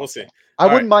 That's all We'll I'm see. saying. I All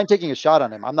right, wouldn't mind taking a shot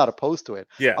on him. I'm not opposed to it.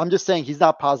 yeah. I'm just saying he's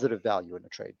not positive value in a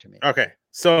trade to me. Okay,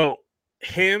 so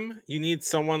you need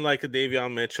someone like a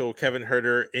Davion Mitchell, Kevin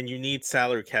Herter, and you need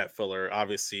salary cap filler,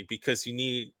 obviously, because you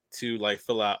need to like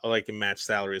fill out like and match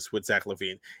salaries with Zach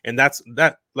Levine, and that's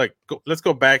that. Like, let's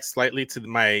go back slightly to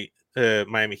my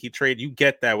Miami Heat trade. You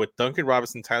get that with Duncan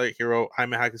Robinson, Tyler Hero,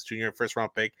 Jaime Jaquez Jr., first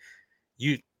round pick.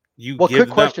 You you Well, quick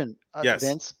give them question, yes.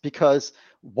 Vince, because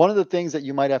one of the things that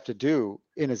you might have to do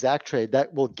in a Zach trade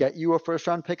that will get you a first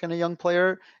round pick and a young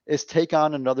player is take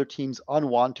on another team's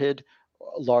unwanted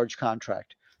large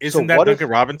contract. So Isn't that what if Duncan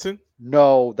Robinson?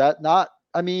 no, that not,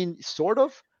 I mean, sort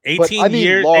of, but I 18 mean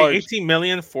years, large. 18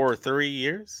 million for 3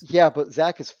 years. Yeah, but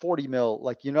Zach is 40 mil.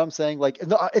 Like, you know what I'm saying? Like,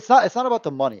 no, it's not about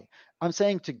the money. I'm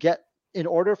saying in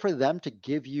order for them to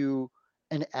give you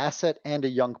an asset and a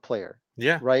young player,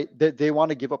 Yeah, right? They want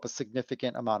to give up a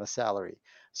significant amount of salary.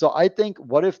 So I think,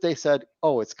 what if they said,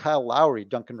 oh, it's Kyle Lowry,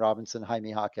 Duncan Robinson,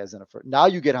 Jaime Jaquez in a first. Now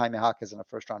you get Jaime Jaquez in a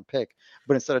first round pick,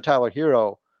 but instead of Tyler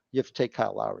Hero, you have to take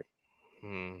Kyle Lowry.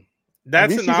 hmm. At That's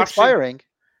least an he's option. expiring,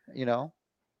 you know?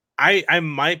 I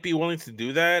might be willing to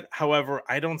do that. However,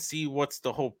 I don't see what's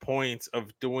the whole point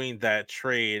of doing that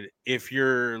trade if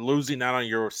you're losing out on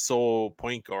your sole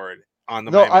point guard on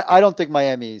the No, Miami I Heat. don't think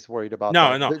Miami's worried about No,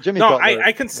 that. no, Jimmy no. Butler,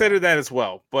 I yeah. consider that as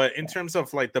well. But in Yeah. terms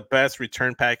of like the best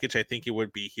return package, I think it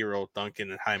would be Hero,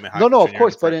 Duncan, and Jaime No, Jaquez no, of Jr. in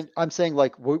course, the but first. I'm saying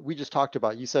like we just talked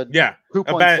about. You said Yeah, 2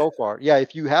 a points bad. so far. Yeah,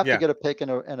 if you have to Yeah, get a pick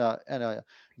and a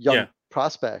young yeah.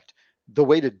 prospect, the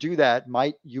way to do that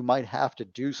you might have to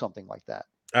do something like that.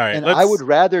 All right, And I would let's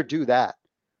rather do that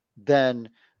than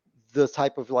the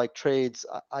type of like trades.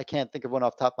 I can't think of one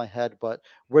off the top of my head, but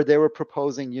where they were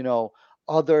proposing,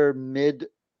 other mid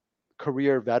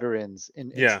career veterans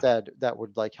yeah, instead that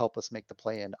would like help us make the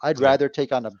play in. I'd yeah. rather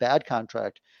take on a bad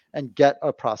contract and get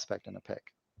a prospect and a pick.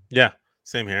 Yeah,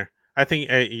 same here. I think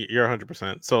you're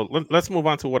 100%. So let's move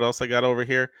on to what else I got over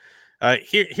here.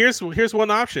 Here's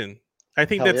one option. I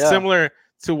think Hell that's yeah. similar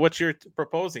to what you're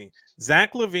proposing.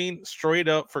 Zach Levine straight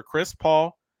up for Chris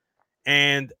Paul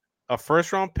and a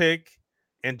first round pick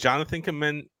and Jonathan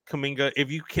Kaminga.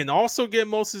 If you can also get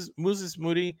Moses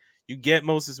Moody, you get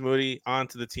Moses Moody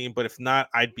onto the team. But if not,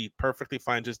 I'd be perfectly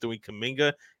fine just doing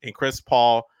Kaminga and Chris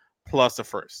Paul plus a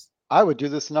first. I would do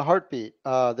this in a heartbeat.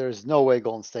 There's no way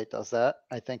Golden State does that.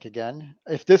 I think again,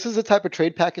 if this is the type of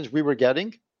trade package we were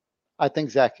getting, I think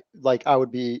Zach, like I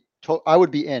would be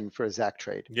in for a Zach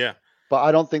trade. Yeah. But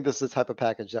I don't think this is the type of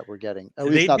package that we're getting. At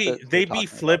least They'd not be that they're they'd be talking about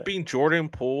it. flipping Jordan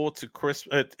Poole to Chris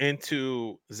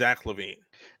into Zach Levine.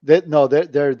 No,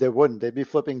 they wouldn't. They'd be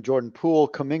flipping Jordan Poole,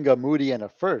 Kaminga, Moody, and a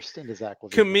first into Zach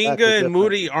Levine. That's the Kaminga and difference.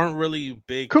 Moody aren't really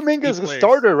big key Kuminga's a players.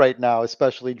 starter right now,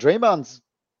 especially Draymond's.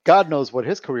 God knows what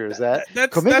his career is at.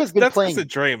 Kuminga's been That's because of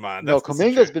playing. Draymond. No, That's because of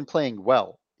Kuminga's Dray. been playing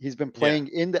well. He's been Yeah,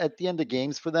 playing at the end of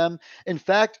games for them. In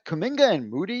fact, Kuminga and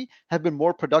Moody have been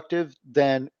more productive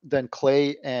than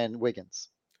Clay and Wiggins.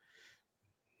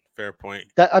 fair point.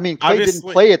 That I mean, Clay didn't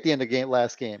Obviously, play at the end of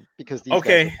last game because these guys were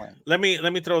okay. playing. Let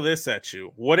me throw this at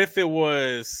you. What if it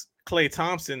was Clay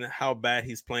Thompson? How bad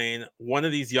he's playing? One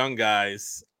of these young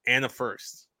guys and a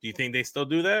first. Do you think they still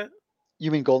do that?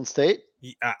 You mean Golden State?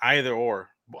 Either or.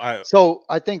 So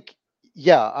I think,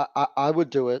 yeah, I would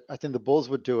do it. I think the Bulls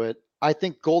would do it. I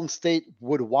think Golden State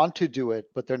would want to do it,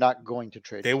 but they're not going to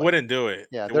trade They Clay. wouldn't do it.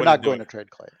 Yeah, They they're wouldn't not do going it. to trade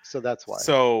Clay. So that's why.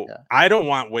 So Yeah. I don't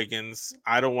want Wiggins.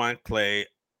 I don't want Clay.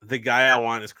 The guy I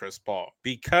want is Chris Paul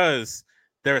because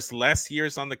there's less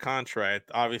years on the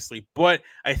contract, obviously, but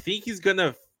I think he's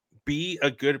gonna be a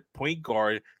good point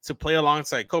guard to play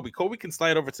alongside Kobe. Kobe can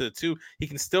slide over to the two. He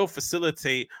can still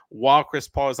facilitate while Chris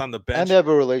Paul is on the And bench. they have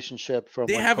a relationship from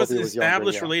They when have an Kobe was younger.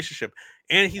 established Yeah. relationship,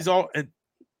 and he's all. And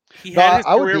he No, had his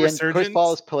I would career be in. Chris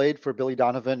Paul resurgence. has played for Billy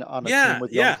Donovan on a team Yeah,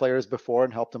 with young yeah. players before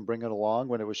and helped him bring it along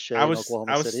when it was I Shea in was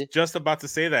Oklahoma I was City. just about to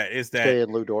say that is that Shea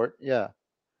and Lou Dort. Yeah.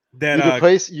 that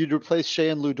You'd replace Shea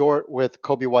and Lou Dort with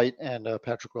Kobe White and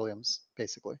Patrick Williams,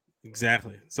 basically.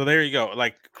 exactly. So there you go.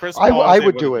 Like Chris I, Paul I is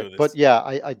would able to do do it, but this. yeah,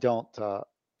 I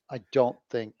don't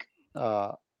think.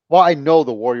 Well, I know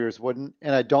the Warriors wouldn't,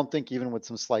 and I don't think even with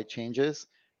some slight changes,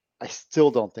 I still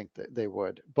don't think that they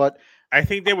would. But I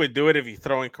think they would do it if you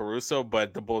throw in Caruso,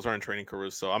 but the Bulls aren't trading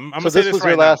Caruso. I'm so gonna say this this was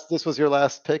your right now. last. This was your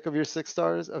last pick of your 6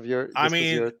 stars of your. I This was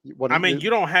mean, your one. I mean, you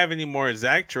don't have any more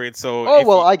Zach trades, so Oh if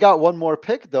well, you I got one more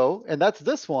pick though, and that's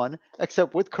this one.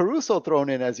 Except with Caruso thrown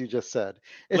in, as you just said,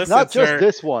 it's listen, not just sir,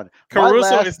 this one. My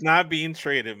Caruso is last not being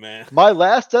traded, man. My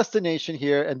last destination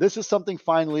here, and this is something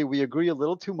finally we agree a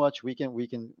little too much. We can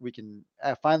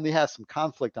finally have some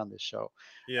conflict on this show.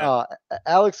 Yeah, Uh,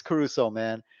 Alex Caruso,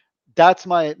 man, that's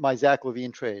my Zach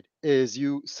Levine trade. Is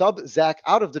you sub Zach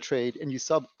out of the trade and you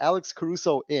sub Alex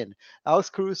Caruso in. Alex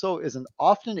Caruso is an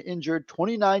often injured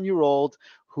 29-year-old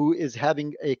who is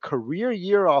having a career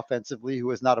year offensively, who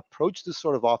has not approached this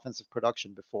sort of offensive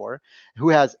production before, who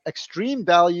has extreme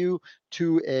value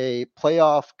to a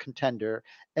playoff contender.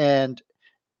 And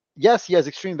yes, he has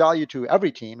extreme value to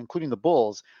every team, including the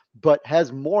Bulls, but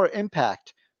has more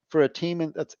impact for a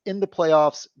team that's in the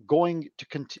playoffs going to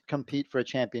compete for a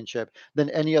championship than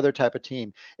any other type of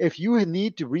team. If you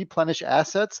need to replenish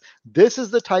assets, this is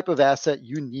the type of asset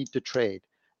you need to trade.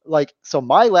 Like, so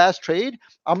my last trade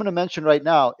I'm going to mention right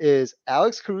now is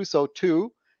Alex Caruso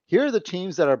 2. Here are the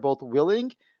teams that are both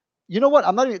willing. You know what?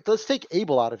 I'm not even, let's take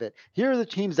Abel out of it. Here are the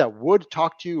teams that would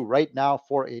talk to you right now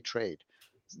for a trade: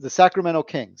 the Sacramento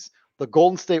Kings, the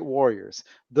Golden State Warriors,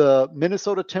 the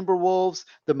Minnesota Timberwolves,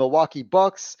 the Milwaukee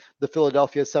Bucks, the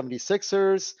Philadelphia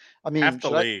 76ers. I mean, half the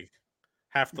league,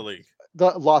 half the league. the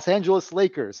Los Angeles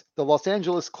Lakers, the Los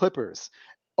Angeles Clippers.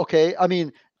 Okay, I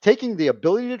mean, taking the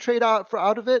ability to trade out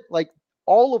of it, like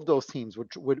all of those teams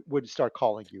would start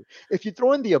calling you. If you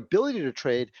throw in the ability to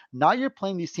trade, now you're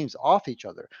playing these teams off each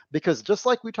other, because just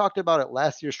like we talked about at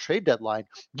last year's trade deadline,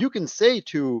 you can say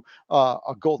to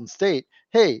a Golden State,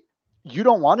 "Hey, you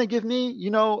don't want to give me,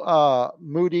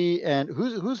 Moody and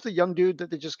who's the young dude that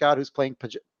they just got who's playing?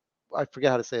 I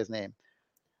forget how to say his name,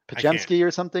 I can't. Pajemski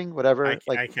or something, whatever,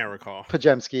 like I can't recall.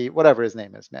 Pajemski, whatever his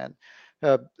name is, man.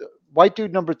 Uh, White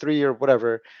dude number 3 or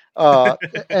whatever. Uh,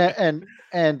 and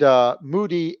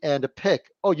Moody and a pick.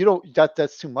 Oh, you don't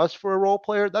that's too much for a role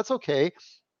player. That's okay.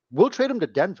 We'll trade him to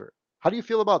Denver. How do you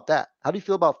feel about that? How do you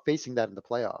feel about facing that in the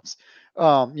playoffs?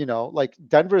 Like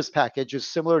Denver's package is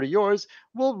similar to yours.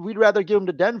 Well, we'd rather give him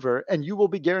to Denver, and you will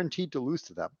be guaranteed to lose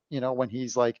to them. When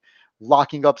he's like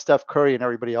locking up Steph Curry and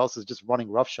everybody else is just running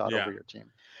roughshod over Yeah. your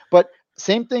team. But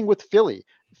same thing with Philly.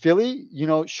 Philly,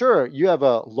 sure, you have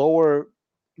a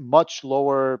much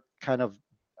lower kind of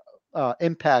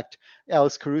impact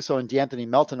Alex Caruso and DeAnthony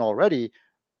Melton already.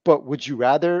 But would you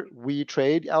rather we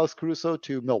trade Alex Caruso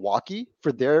to Milwaukee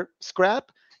for their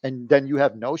scrap, and then you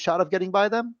have no shot of getting by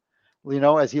them?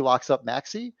 As he locks up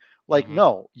Maxi. Like, Hmm.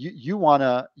 no, you want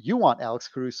Alex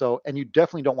Caruso, and you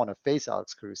definitely don't want to face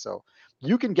Alex Caruso.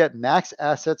 You can get max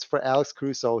assets for Alex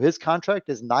Caruso. His contract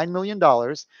is $9 million,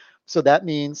 so that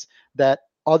means that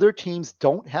other teams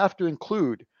don't have to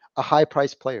include a high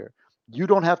price player. You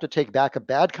don't have to take back a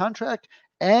bad contract,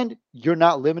 and you're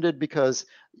not limited because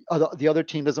the other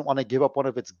team doesn't want to give up one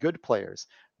of its good players.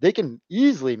 They can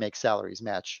easily make salaries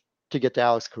match to get to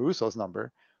Alex Caruso's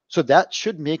number. So that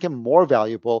should make him more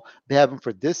valuable. They have him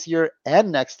for this year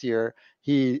and next year.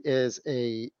 He fits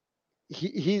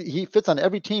on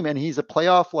every team, and he's a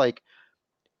playoff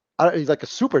he's like a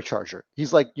supercharger.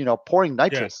 He's like pouring Yeah.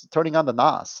 nitrous, turning on the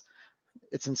NOS.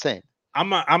 It's insane.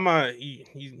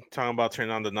 You talking about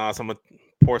turning on the NOS. I'm gonna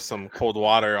pour some cold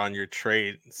water on your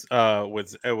trades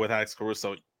with Alex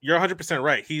Caruso. You're 100%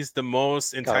 right. He's the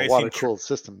most Got a water enticing. cooled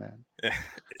system, man.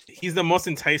 He's the most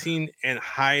enticing and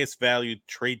highest valued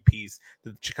trade piece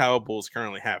that the Chicago Bulls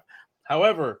currently have.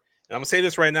 However, and I'm gonna say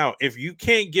this right now: if you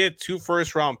can't get 2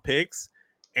 first-round picks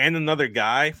and another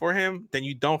guy for him, then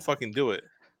you don't fucking do it.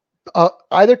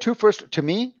 Either two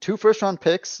first round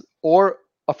picks or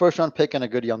a first round pick and a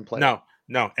good young player.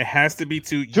 No, it has to be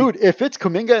two. Dude, if it's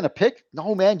Kuminga and a pick,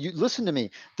 no, man, you listen to me.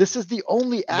 This is the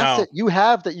only No, asset you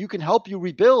have that you can help you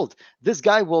rebuild. This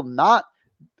guy will not,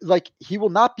 he will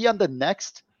not be on the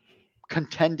next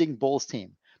contending Bulls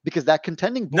team because that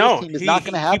contending Bulls no, team is not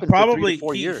going to he happen for 3 to probably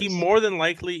 4 he years. more than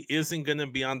likely isn't going to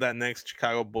be on that next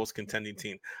Chicago Bulls contending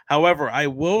team. However, I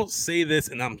will say this,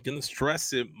 and I'm going to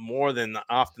stress it more than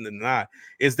often than not,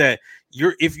 is that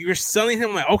if you're selling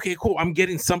him like, okay, cool, I'm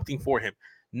getting something for him.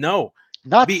 No,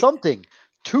 Not the something,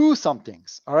 two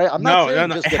somethings. All right. I'm not no, no, saying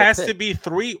no. just It get a has to pick. be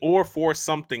 3 or 4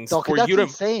 somethings Okay, for you that's to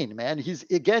insane, man. He's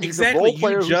a exactly. role You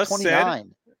player who's just said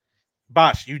 29.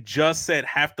 Bosh, you just said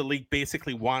half the league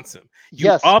basically wants him. You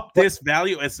Yes, up but this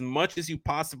value as much as you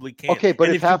possibly can. okay, but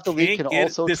And if if you half the league can't can get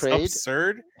also this trade,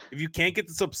 absurd, if you can't get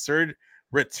this absurd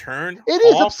return it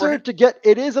is haul for him,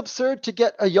 absurd to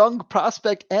get a young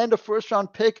prospect and a first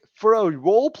round pick for a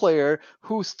role player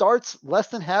who starts less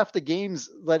than half the games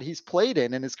that he's played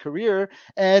in his career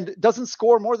and doesn't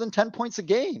score more than 10 points a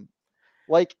game.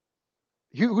 Like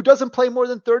who doesn't play more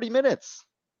than 30 minutes.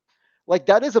 Like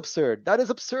that is absurd. That is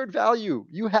absurd value.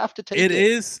 You have to it take it.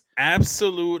 is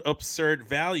absolute absurd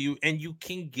value, and you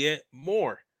can get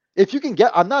more. If you can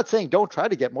get, I'm not saying don't try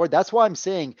to get more. That's why I'm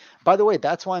saying, by the way,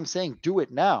 that's why I'm saying do it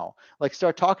now. Like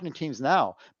start talking to teams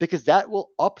now because that will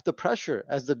up the pressure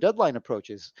as the deadline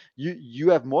approaches. You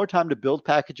have more time to build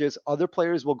packages. Other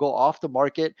players will go off the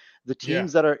market. The Yeah.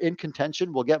 teams that are in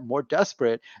contention will get more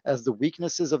desperate as the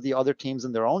weaknesses of the other teams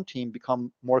in their own team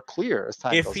become more clear as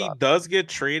time If goes he on. does get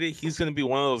traded, he's going to be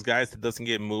one of those guys that doesn't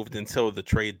get moved until the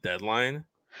trade deadline,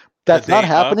 the That's not day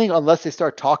of. happening unless they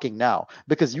start talking now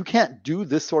because you can't do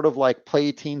this sort of like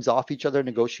play teams off each other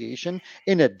negotiation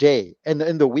in a day and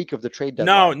in the week of the trade No,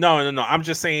 deadline. no, no, no. I'm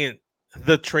just saying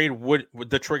the trigger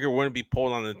wouldn't be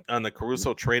pulled on the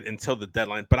Caruso trade until the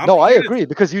deadline. But I'm No, I here to agree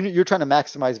because you're trying to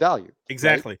maximize value, right?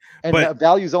 exactly. And But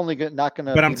value is only not going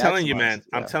to but be I'm telling you, maximized. man,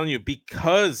 I'm Yeah, telling you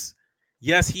because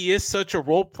yes, he is such a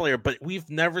role player, but we've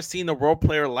never seen a role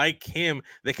player like him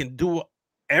that can do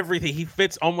everything. He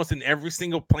fits almost in every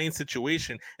single playing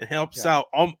situation and helps yeah. out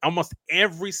almost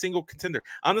every single contender.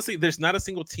 Honestly, there's not a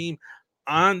single team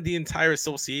on the entire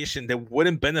association that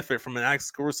wouldn't benefit from an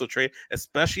Alex Caruso trade,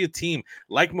 especially a team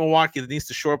like Milwaukee that needs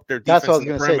to shore up their That's what I defense was in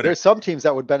the going to say. perimeter. There's some teams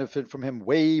that would benefit from him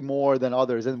way more than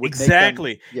others and would make them,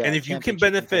 Exactly. And yeah, if you can championship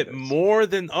benefit contenders. more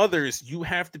than others, you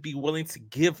have to be willing to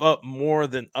give up more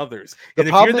than others. The And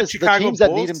if you're problem the is the Chicago teams that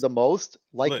need him Bulls, the most,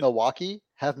 like look, Milwaukee,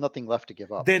 have nothing left to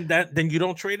give up. then you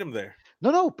don't trade him there.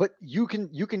 No, but you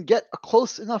can get a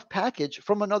close enough package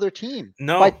from another team by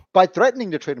No. by threatening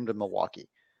to trade him to Milwaukee.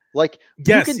 Like you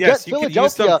Yes, can yes, get you could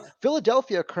use some. Philadelphia.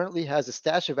 Philadelphia currently has a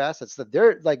stash of assets that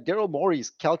they're like Daryl Morey's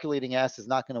calculating ass is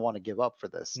not going to want to give up for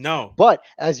this. No. But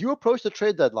as you approach the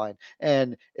trade deadline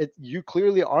and you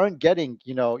clearly aren't getting,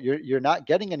 you're not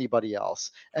getting anybody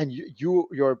else, and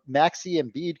your Maxi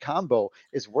and Bede combo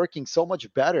is working so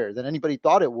much better than anybody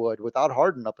thought it would without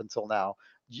Harden up until now,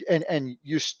 and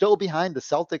you're still behind the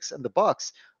Celtics and the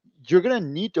Bucks. you're going to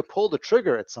need to pull the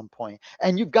trigger at some point.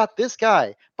 And you've got this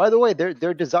guy. By the way,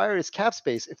 their desire is cap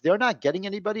space. If they're not getting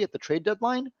anybody at the trade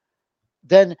deadline,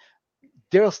 then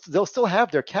they'll still have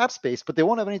their cap space, but they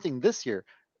won't have anything this year.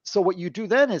 So what you do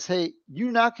then is, hey,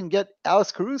 you now can get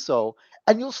Alex Caruso,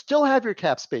 and you'll still have your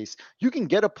cap space. You can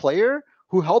get a player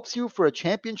who helps you for a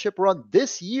championship run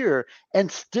this year and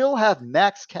still have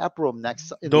max cap room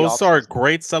next in the Those are offseason.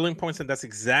 great selling points, and that's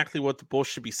exactly what the Bulls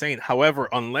should be saying. However,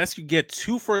 unless you get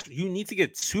you need to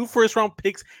get 2 first-round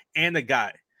picks and a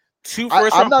guy. Two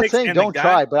first I'm round not picks saying and a don't guy.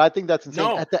 try, but I think that's insane.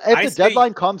 No, If I the say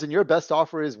deadline comes and your best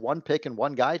offer is one pick and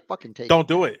one guy, fucking take don't it,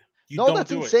 do man. it. You No, don't that's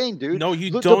do it. insane, dude. No,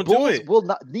 you Look, the don't do Bulls it. will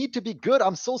not need to be good.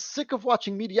 I'm so sick of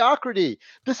watching mediocrity.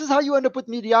 This is how you end up with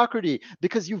mediocrity,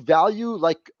 because you value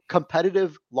like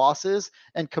competitive losses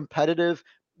and competitive,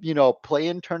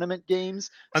 play-in tournament games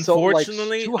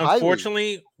Unfortunately, too highly.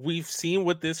 unfortunately, we've seen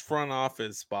with this front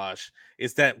office, Bosh,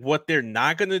 is that what they're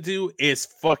not gonna do is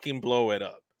fucking blow it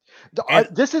up.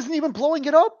 And This isn't even blowing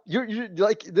it up. You're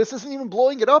like, this isn't even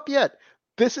blowing it up yet.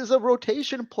 This is a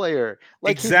rotation player.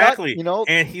 Like, he's not, exactly,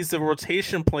 and he's a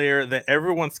rotation player that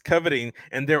everyone's coveting,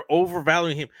 and they're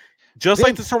overvaluing him, just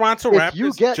like the Vince, Toronto if you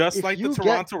Raptors. get Just like the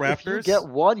Toronto Raptors.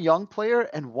 one young player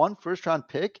and one first round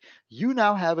pick, you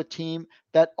now have a team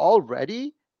that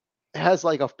already has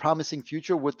like a promising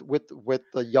future with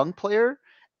the young player,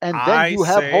 and then I you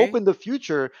have hope say, in the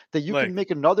future that you can look,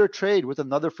 make another trade with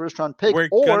another first round pick we're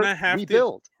or gonna have to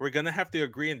rebuild. we're gonna have to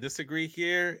agree and disagree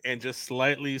here, and just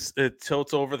slightly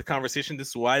tilt over the conversation. This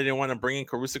is why I didn't want to bring in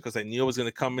Caruso, because I knew it was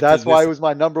gonna come into That's why this. it was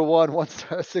my number one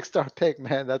star 6-star pick,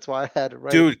 man. That's why I had it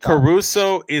right at the Dude, top.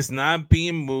 Caruso is not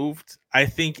being moved. I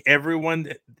think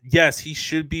everyone, yes, he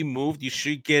should be moved. You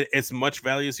should get as much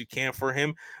value as you can for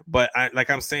him. But like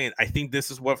I'm saying, I think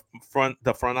this is what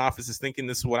the front office is thinking.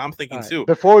 This is what I'm All thinking right. too.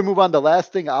 Before we move on, the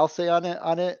last thing I'll say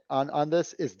on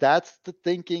this is that's the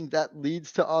thinking that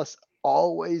leads to us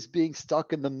always being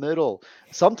stuck in the middle.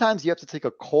 Sometimes you have to take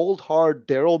a cold, hard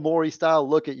Daryl Morey style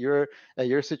look at your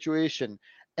situation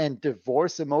and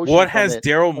divorce emotion What from has it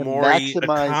Daryl and Morey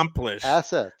maximize accomplished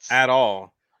assets. at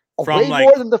all? From Way more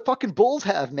like, than the fucking Bulls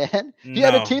have, man. He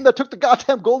had a no, team that took the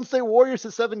goddamn Golden State Warriors to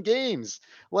 7 games.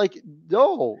 Like,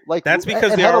 no, like, that's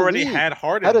because and they had a already lead, had had a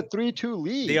Harden. 3-2 They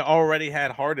lead. already had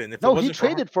Harden. If it No, he wasn't for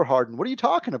traded for Harden. What are you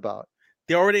talking about?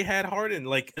 they already had Harden.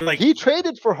 Like He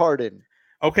traded for Harden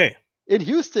okay, in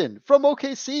Houston from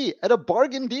OKC at a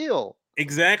bargain deal. A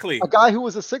exactly. guy who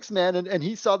was a six man, and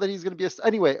he saw that he's going to be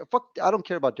anyway. Fuck, I don't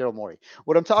care about Daryl Morey.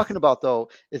 What I'm talking about though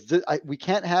is that we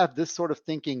can't have this sort of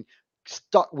thinking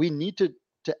stuck. We need to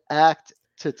act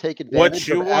to take advantage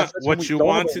of assets when we What you don't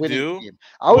have want a to winning do, team.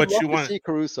 I would what love you to want. see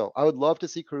Caruso. I would love to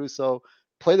see Caruso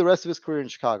play the rest of his career in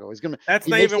Chicago. That's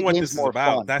He not makes the even what games this is more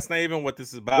about. fun. That's not even what this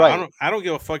is about. Right. I don't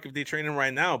give a fuck if they train him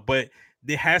right now, but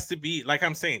there has to be, like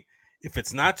I'm saying, if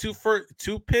it's not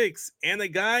two picks and a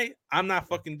guy, I'm not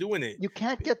fucking doing it. You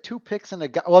can't get 2 picks and a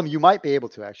guy. Well, I mean, you might be able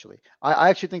to actually. I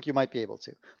actually think you might be able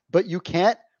to, but you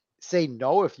can't say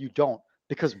no if you don't,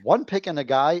 because 1 pick and a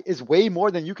guy is way more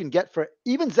than you can get for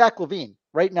even Zach LaVine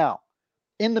right now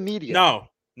in the media No,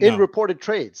 in no. reported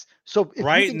trades. So if you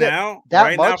can get that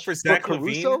Right now much for for Zach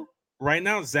Levine, Caruso, right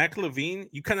now Zach Levine,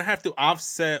 you kind of have to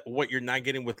offset what you're not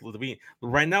getting with Levine.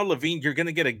 Right now, Levine, you're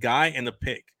gonna get a guy and a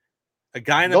pick. A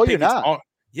guy and a no, you're pick. It's not. all.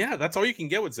 Yeah, that's all you can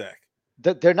get with Zach.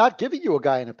 They're not giving you a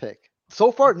guy and a pick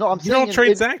so far. No, I'm You saying don't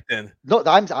trade Zach then. no,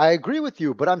 I agree with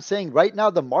you, but I'm saying right now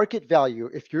the market value,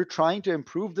 if you're trying to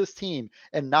improve this team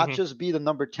and not Mhm. just be the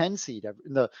number 10 seed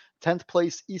in the 10th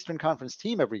place Eastern Conference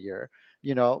team every year,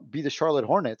 be the Charlotte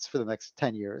Hornets for the next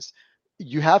 10 years,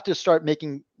 you have to start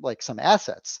making like some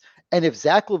assets. And if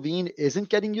Zach LaVine isn't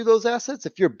getting you those assets,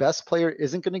 if your best player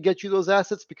isn't going to get you those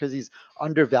assets because he's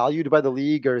undervalued by the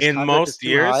league or his In contract is most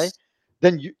too high, years,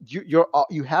 then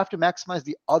you have to maximize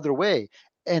the other way.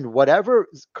 And whatever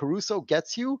Caruso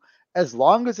gets you, as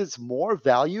long as it's more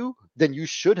value than you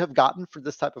should have gotten for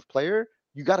this type of player,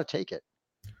 you got to take it.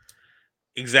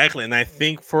 exactly. And I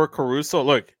think for Caruso,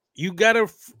 look, you gotta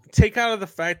take out of the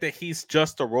fact that he's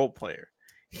just a role player.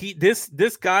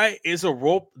 This guy is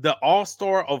the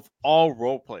all-star of all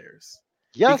role players.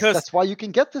 Yes, Because that's why you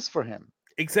can get this for him.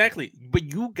 exactly, but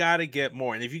you gotta get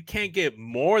more. And if you can't get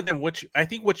more than I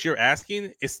think what you're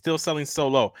asking is still selling so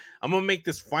low. I'm gonna make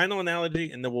this final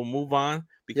analogy and then we'll move on,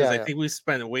 because Yeah, I yeah. think we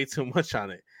spent way too much on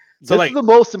it. So This is like, the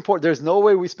most important. There's no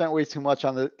way we spent way too much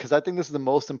on it, because I think this is the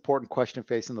most important question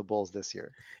facing the Bulls this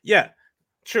year. yeah,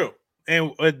 true.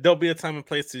 And there'll be a time and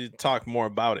place to talk more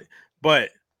about it. But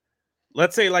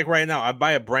let's say like right now, I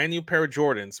buy a brand new pair of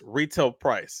Jordans, retail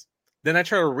price. Then I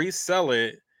try to resell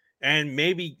it and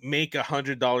maybe make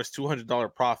 $100,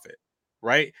 $200 profit.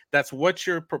 right? That's what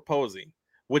you're proposing,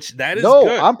 which that is No,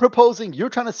 good. I'm proposing you're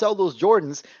trying to sell those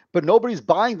Jordans, but nobody's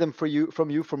buying them from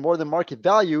you for more than market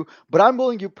value. But I'm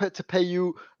willing to pay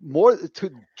you more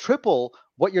to triple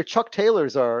what your Chuck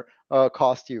Taylors are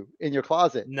cost you in your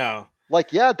closet. No,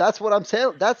 Like, yeah, that's what I'm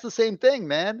saying. That's the same thing,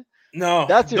 man. no,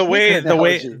 That's your sneaker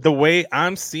analogy. the way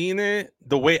I'm seeing it,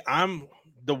 the way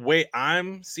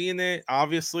I'm seeing it,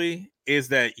 obviously, is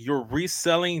that you're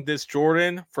reselling this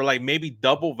Jordan for like maybe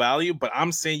double value, but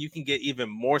I'm saying you can get even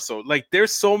more. So, like,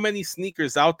 there's so many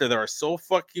sneakers out there that are so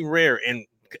fucking rare, and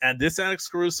this Alex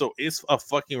Caruso is a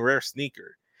fucking rare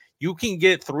sneaker. You can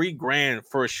get $3,000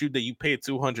 for a shoe that you paid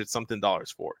 200 something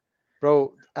dollars for.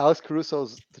 Bro, Alex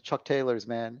Caruso's the Chuck Taylors,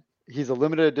 man. He's a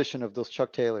limited edition of those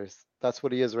Chuck Taylors. That's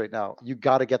what he is right now. You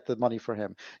got to get the money for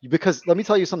him. Because let me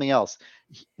tell you something else.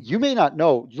 You may not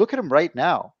know. Look at him right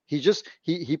now. He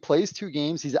plays 2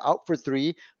 games. He's out for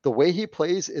 3. The way he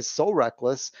plays is so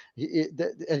reckless,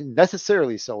 and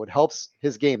necessarily so. It helps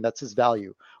his game. That's his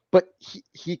value. But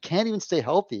he can't even stay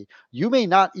healthy. You may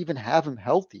not even have him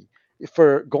healthy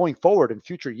for going forward in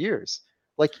future years.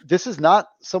 Like, this is not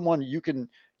someone you can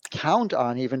count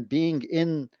on even being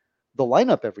in the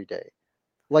lineup every day.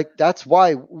 Like, that's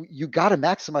why you got to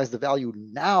maximize the value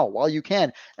now while you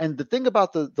can. And the thing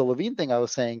about the Levine thing I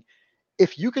was saying,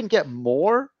 if you can get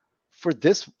more for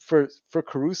this for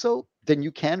Caruso than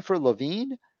you can for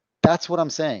Levine, that's what I'm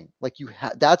saying. Like,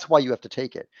 that's why you have to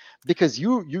take it, because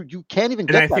you can't even And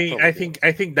get that for Levine.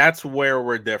 I think that's where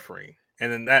we're differing.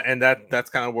 And then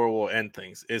that's kind of where we'll end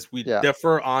things. Is we Yeah.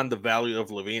 differ on the value of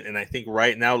Levine, and I think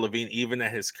right now Levine, even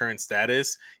at his current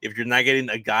status, if you're not getting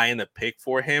a guy in the pick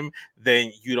for him,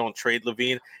 then you don't trade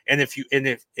Levine. And if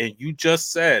you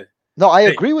just said No, I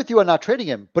that, agree with you on not trading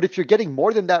him, but if you're getting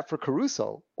more than that for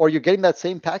Caruso, or you're getting that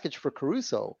same package for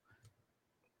Caruso,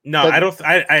 no, I then don't.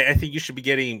 I think you should be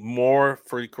getting more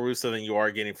for Caruso than you are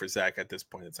getting for Zach at this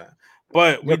point in time.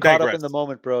 But we you're caught up in digress. the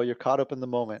moment, bro. You're caught up in the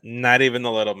moment. Not even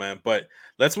a little, man. But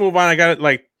let's move on. I got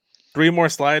like 3 more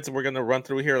slides, and we're gonna run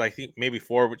through here. Like, I think maybe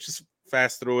 4, but just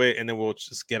fast through it, and then we'll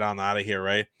just get on out of here,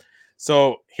 right?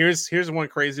 So here's one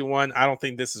crazy one. I don't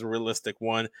think this is a realistic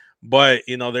one, but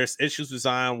there's issues with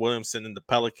Zion Williamson and the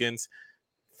Pelicans.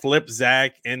 Flip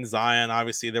Zach and Zion.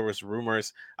 Obviously, there was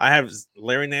rumors. I have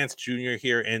Larry Nance Jr.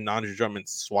 here and Andre Drummond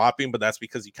swapping, but that's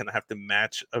because you kind of have to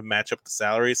match up the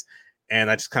salaries. And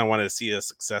I just kind of wanted to see a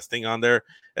success thing on there.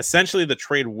 Essentially, the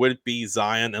trade would be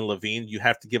Zion and Levine. You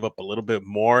have to give up a little bit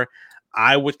more.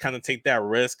 I would kind of take that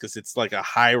risk because it's like a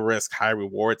high risk, high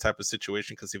reward type of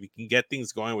situation. Because if you can get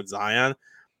things going with Zion,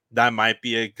 that might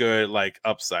be a good like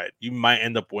upside. You might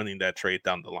end up winning that trade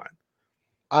down the line.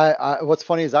 What's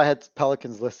funny is I had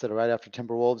Pelicans listed right after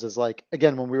Timberwolves. Is like,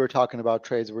 again, when we were talking about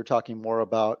trades, we were talking more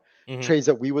about Mm-hmm. trades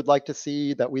that we would like to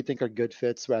see, that we think are good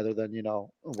fits, rather than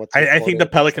what's I think the reported and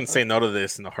stuff Pelicans like say that. no to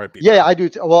this in a heartbeat, Yeah, man. I do.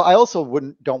 Well, I also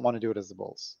don't want to do it as the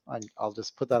Bulls. I'll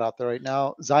just put that out there right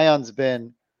now. Zion's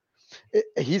been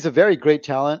he's a very great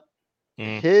talent.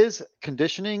 Mm-hmm. His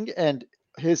conditioning and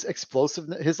his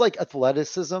explosiveness, his like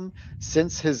athleticism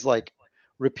since his like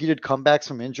repeated comebacks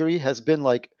from injury has been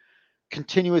like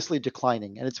continuously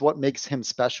declining, and it's what makes him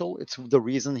special. It's the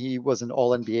reason he was an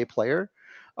All NBA player,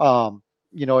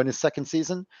 in his second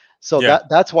season. So Yeah.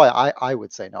 that's why I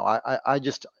would say no. I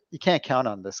just you can't count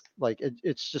on this. Like,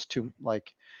 it's just too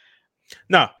like.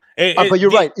 No. But you're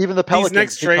right. Even the These Pelicans,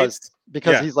 next trades,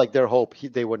 because yeah, he's like their hope.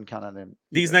 They wouldn't count on him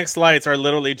these either. next slides are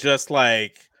literally just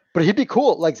like But he'd be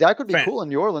cool. Like, Zach would be fan. cool in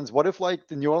New Orleans. What if like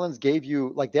the New Orleans gave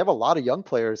you, like, they have a lot of young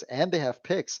players and they have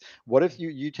picks. What if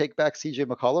you take back CJ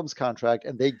McCollum's contract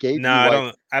and they gave No, you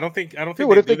like, I don't dude, think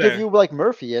what they if do they give that. you like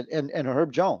Murphy and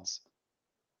Herb Jones?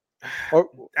 Or,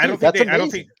 I don't dude, think that's they I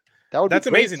don't think amazing. That would be that's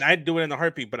great. amazing. I'd do it in a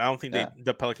heartbeat, but I don't think Yeah.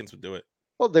 the Pelicans would do it.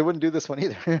 Well, they wouldn't do this one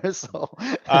either. So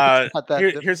it's not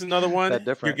Here's another one. that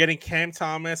You're different. getting Cam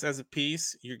Thomas as a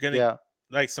piece. You're getting Yeah.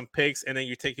 like some picks, and then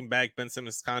you're taking back Ben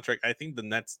Simmons' contract. I think the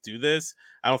Nets do this.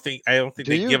 I don't think Do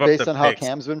they you, give up the based on how picks.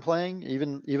 Cam's been playing,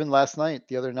 even last night,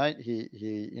 the other night, he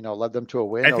led them to a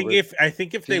win over I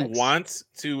think if they Phoenix. want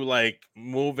to like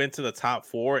move into the top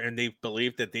 4 and they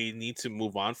believe that they need to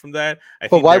move on from that, I But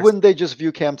think why there's wouldn't they just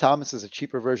view Cam Thomas as a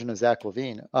cheaper version of Zach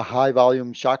LaVine, a high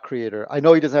volume shot creator? I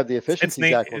know he doesn't have the it's efficiency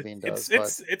name Zach LaVine does,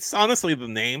 but it's honestly the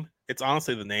name. It's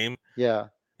honestly the name. yeah,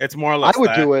 It's more or I less would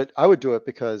that. do it. I would do it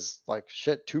because, like,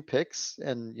 shit, 2 picks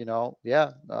and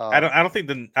yeah. I don't think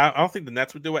the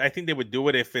Nets would do it. I think they would do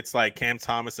it if it's like Cam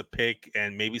Thomas a pick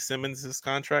and maybe Simmons'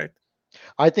 contract.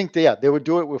 I think they would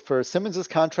do it for Simmons's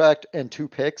contract and 2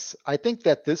 picks. I think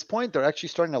that at this point they're actually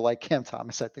starting to like Cam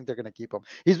Thomas. I think they're going to keep him.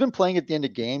 He's been playing at the end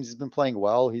of games. He's been playing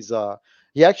well.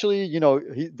 He actually,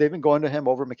 they've been going to him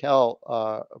over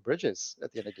Mikal Bridges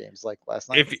at the end of games, like last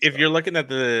night. If So you're looking at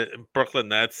the Brooklyn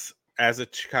Nets as a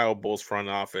Chicago Bulls front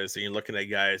office, and you're looking at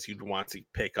guys you'd want to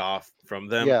pick off from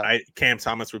them, yeah, Cam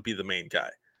Thomas would be the main guy.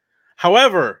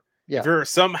 However, if yeah. you're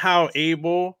somehow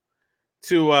able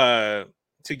to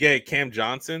get Cam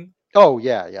Johnson, Oh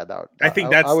yeah. I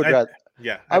think I would rather.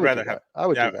 yeah, I I'd would do rather have that. I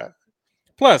would yeah. do that.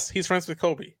 Plus, he's friends with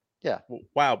Kobe. Yeah,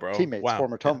 Wow, bro. teammates, Wow.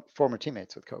 Yeah. former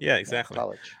teammates with Kobe. Yeah, Yeah, exactly.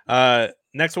 college.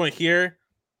 Next one here.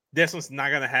 This one's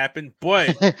not gonna happen, but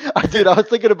Dude, I was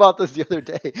thinking about this the other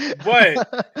day.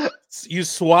 but you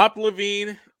swap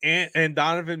Levine and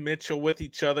Donovan Mitchell with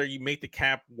each other. You make the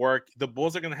cap work. The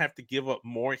Bulls are gonna have to give up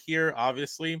more here,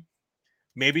 obviously.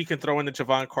 Maybe you can throw in a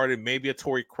Javon Carter, maybe a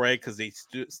Torrey Craig because they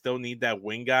still need that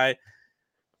wing guy.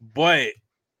 But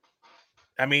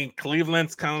I mean,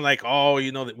 Cleveland's kind of like, oh,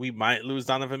 that we might lose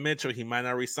Donovan Mitchell. He might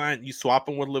not resign. You swap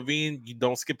him with Levine. You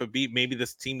don't skip a beat. Maybe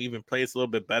this team even plays a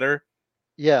little bit better.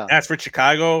 Yeah. As for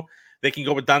Chicago, they can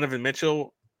go with Donovan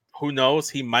Mitchell. Who knows?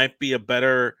 He might be a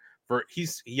better. He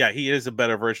is a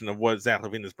better version of what Zach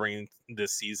LaVine is bringing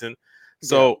this season.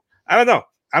 So Yeah. I don't know.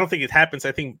 I don't think it happens.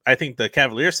 I think the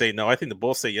Cavaliers say no. I think the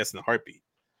Bulls say yes in a heartbeat.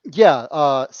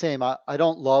 Yeah, same. I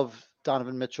don't love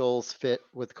Donovan Mitchell's fit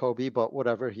with Kobe, but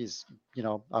whatever. He's,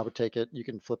 I would take it. You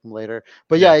can flip him later.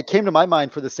 But yeah, Yeah. it came to my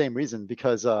mind for the same reason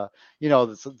because,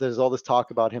 there's all this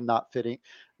talk about him not fitting,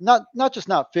 not just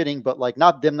not fitting, but like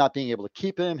not being able to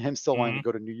keep him still wanting to Mm-hmm.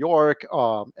 go to New York,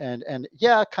 and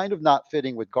yeah, kind of not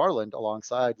fitting with Garland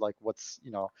alongside. Like,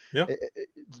 Yeah.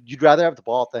 you'd rather have the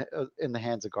ball in the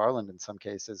hands of Garland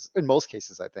in most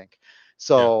cases, I think. Yeah.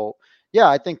 So. Yeah,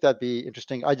 I think that'd be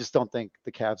interesting. I just don't think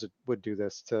the Cavs would do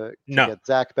this to No. get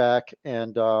Zach back,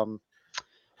 and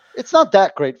it's not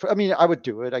that great. I mean, I would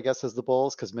do it, I guess, as the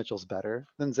Bulls because Mitchell's better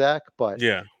than Zach, but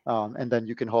Yeah. and then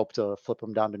you can hope to flip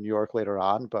him down to New York later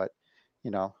on. But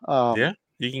Yeah.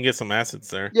 You can get some assets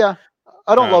there. yeah,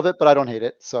 I don't Uh, love it, but I don't hate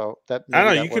it. So that I don't maybe know.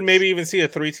 that You can works. maybe even see a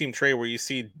 3-team trade where you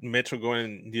see Mitchell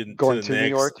going to Going the to New Knicks,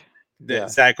 York, yeah,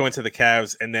 Zach going to the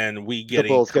Cavs, and then we the getting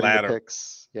Bulls getting the collateral.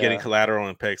 picks. Getting Yeah, collateral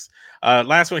and picks.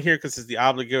 Last one here because it's the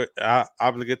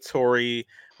obligatory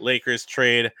Lakers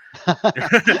trade.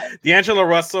 D'Angelo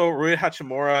Russell, Rui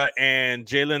Hachimura, and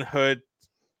Jalen Hood,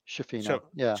 Shafino.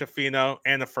 Yeah. Chafino,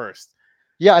 and the first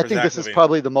Yeah, I for think Zach this is LaVine.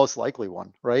 probably the most likely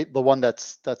one, right? The one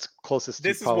that's closest to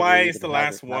This is why probably it's even the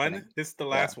last happening. one. This is the Yeah.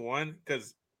 last one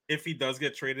because if he does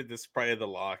get traded, this is probably the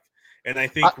lock. And I I,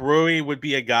 think Rui would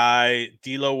be a guy.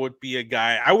 D'Lo would be a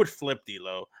guy. I would flip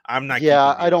D'Lo. I'm not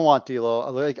yeah, keeping I don't D'Lo. want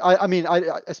D'Lo. Like, I mean,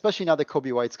 especially now that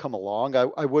Kobe White's come along,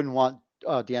 I wouldn't want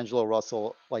D'Angelo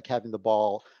Russell like having the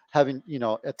ball, having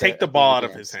at Take the the end ball of out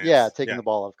of his games. Yeah, hands. taking Yeah, the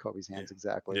ball out of Kobe's yeah, hands.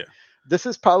 Exactly. yeah. This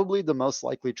is probably the most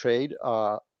likely trade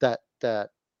that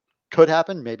could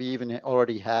happen. Maybe even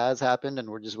already has happened, and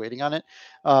we're just waiting on it.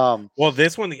 Well,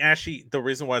 this one actually the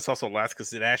reason why it's also last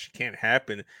because it actually can't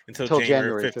happen until Till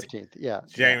January January 15th. 15th. Yeah, yeah.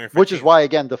 January Which is 15th. why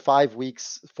again the 5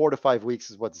 weeks, 4 to 5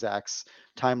 weeks is what Zach's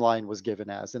timeline was given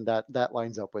as, and that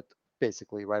lines up with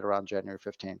basically right around January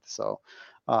 15th. So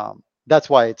that's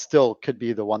why it still could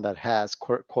be the one that has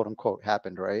quote unquote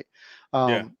happened, right?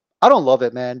 Yeah. I don't love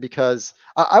it, man, because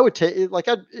I would take it like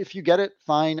if you get it,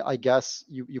 fine. I guess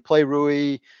you play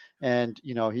Rui, and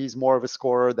he's more of a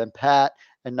scorer than Pat,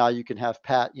 and now you can have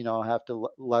Pat, have to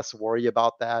less worry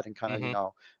about that and kind of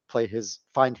Mm-hmm.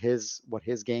 find what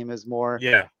his game is more.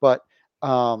 Yeah. But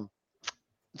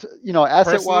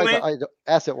Personally,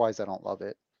 asset wise, I don't love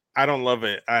it. I don't love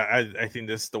it. I think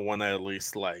this is the one I at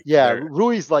least like. Yeah, There.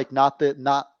 Rui's like not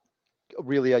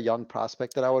really a young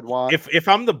prospect that I would want. If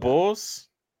I'm the Yeah, Bulls,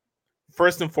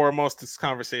 first and foremost, this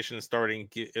conversation is starting.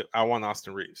 I want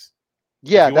Austin Reeves. If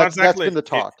yeah, you want that's been the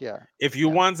talk. Yeah, if you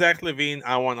yeah. want Zach LaVine,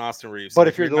 I want Austin Reeves. But And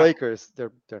if if you're you're the not, Lakers,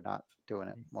 they're not doing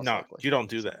it most no, likely. you don't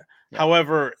do So that. yeah,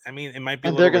 However, I mean, it might be a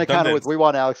and they're little gonna kind of redundant. we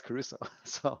want Alex Caruso.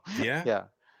 So Yeah. yeah,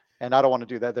 and I don't want to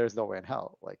do that. There's no way in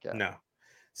hell. Like yeah, No.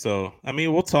 So I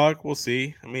mean, we'll talk. We'll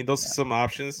see. I mean, those are yeah, some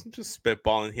options. Just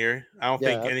spitballing here. I don't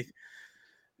think yeah. any.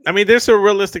 I mean, there's a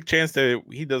realistic chance that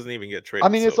he doesn't even get I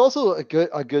traded. mean, So it's also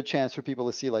a good chance for people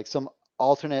to see like some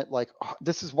alternate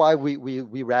this is why we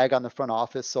rag on the front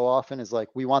office so often is like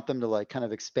we want them to like kind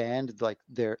of expand like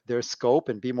their scope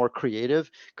and be more creative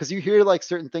because you hear like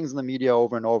certain things in the media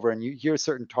over and over and you hear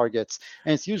certain targets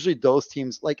and it's usually those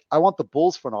teams like I want the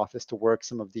Bulls front office to work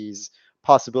some of these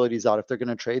possibilities out if they're going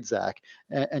to trade Zach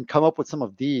and come up with some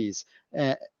of these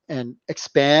and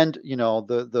expand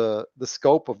the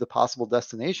scope of the possible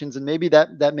destinations and maybe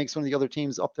that makes one of the other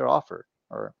teams up their offer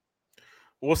or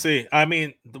We'll see. I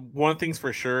mean, the one thing's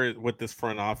for sure with this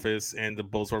front office and the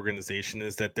Bulls organization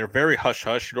is that they're very hush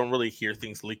hush. You don't really hear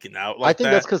things leaking out I like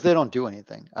think that's that. because they don't do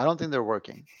anything. I don't think they're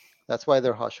working. That's why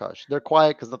they're hush hush. They're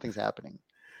quiet because nothing's happening.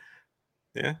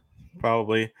 Yeah,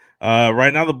 probably.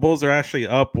 Right now the Bulls are actually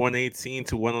up 118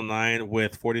 to 109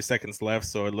 with 40 seconds left.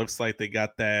 So it looks like they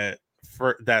got that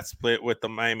for that split with the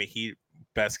Miami Heat.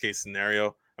 Best case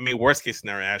scenario. I mean, worst case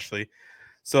scenario actually.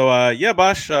 So yeah,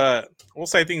 Bosh. We'll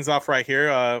say things off right here.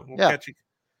 We'll Yeah.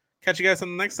 catch you guys on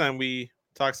the next time we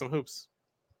talk some hoops.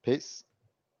 Peace.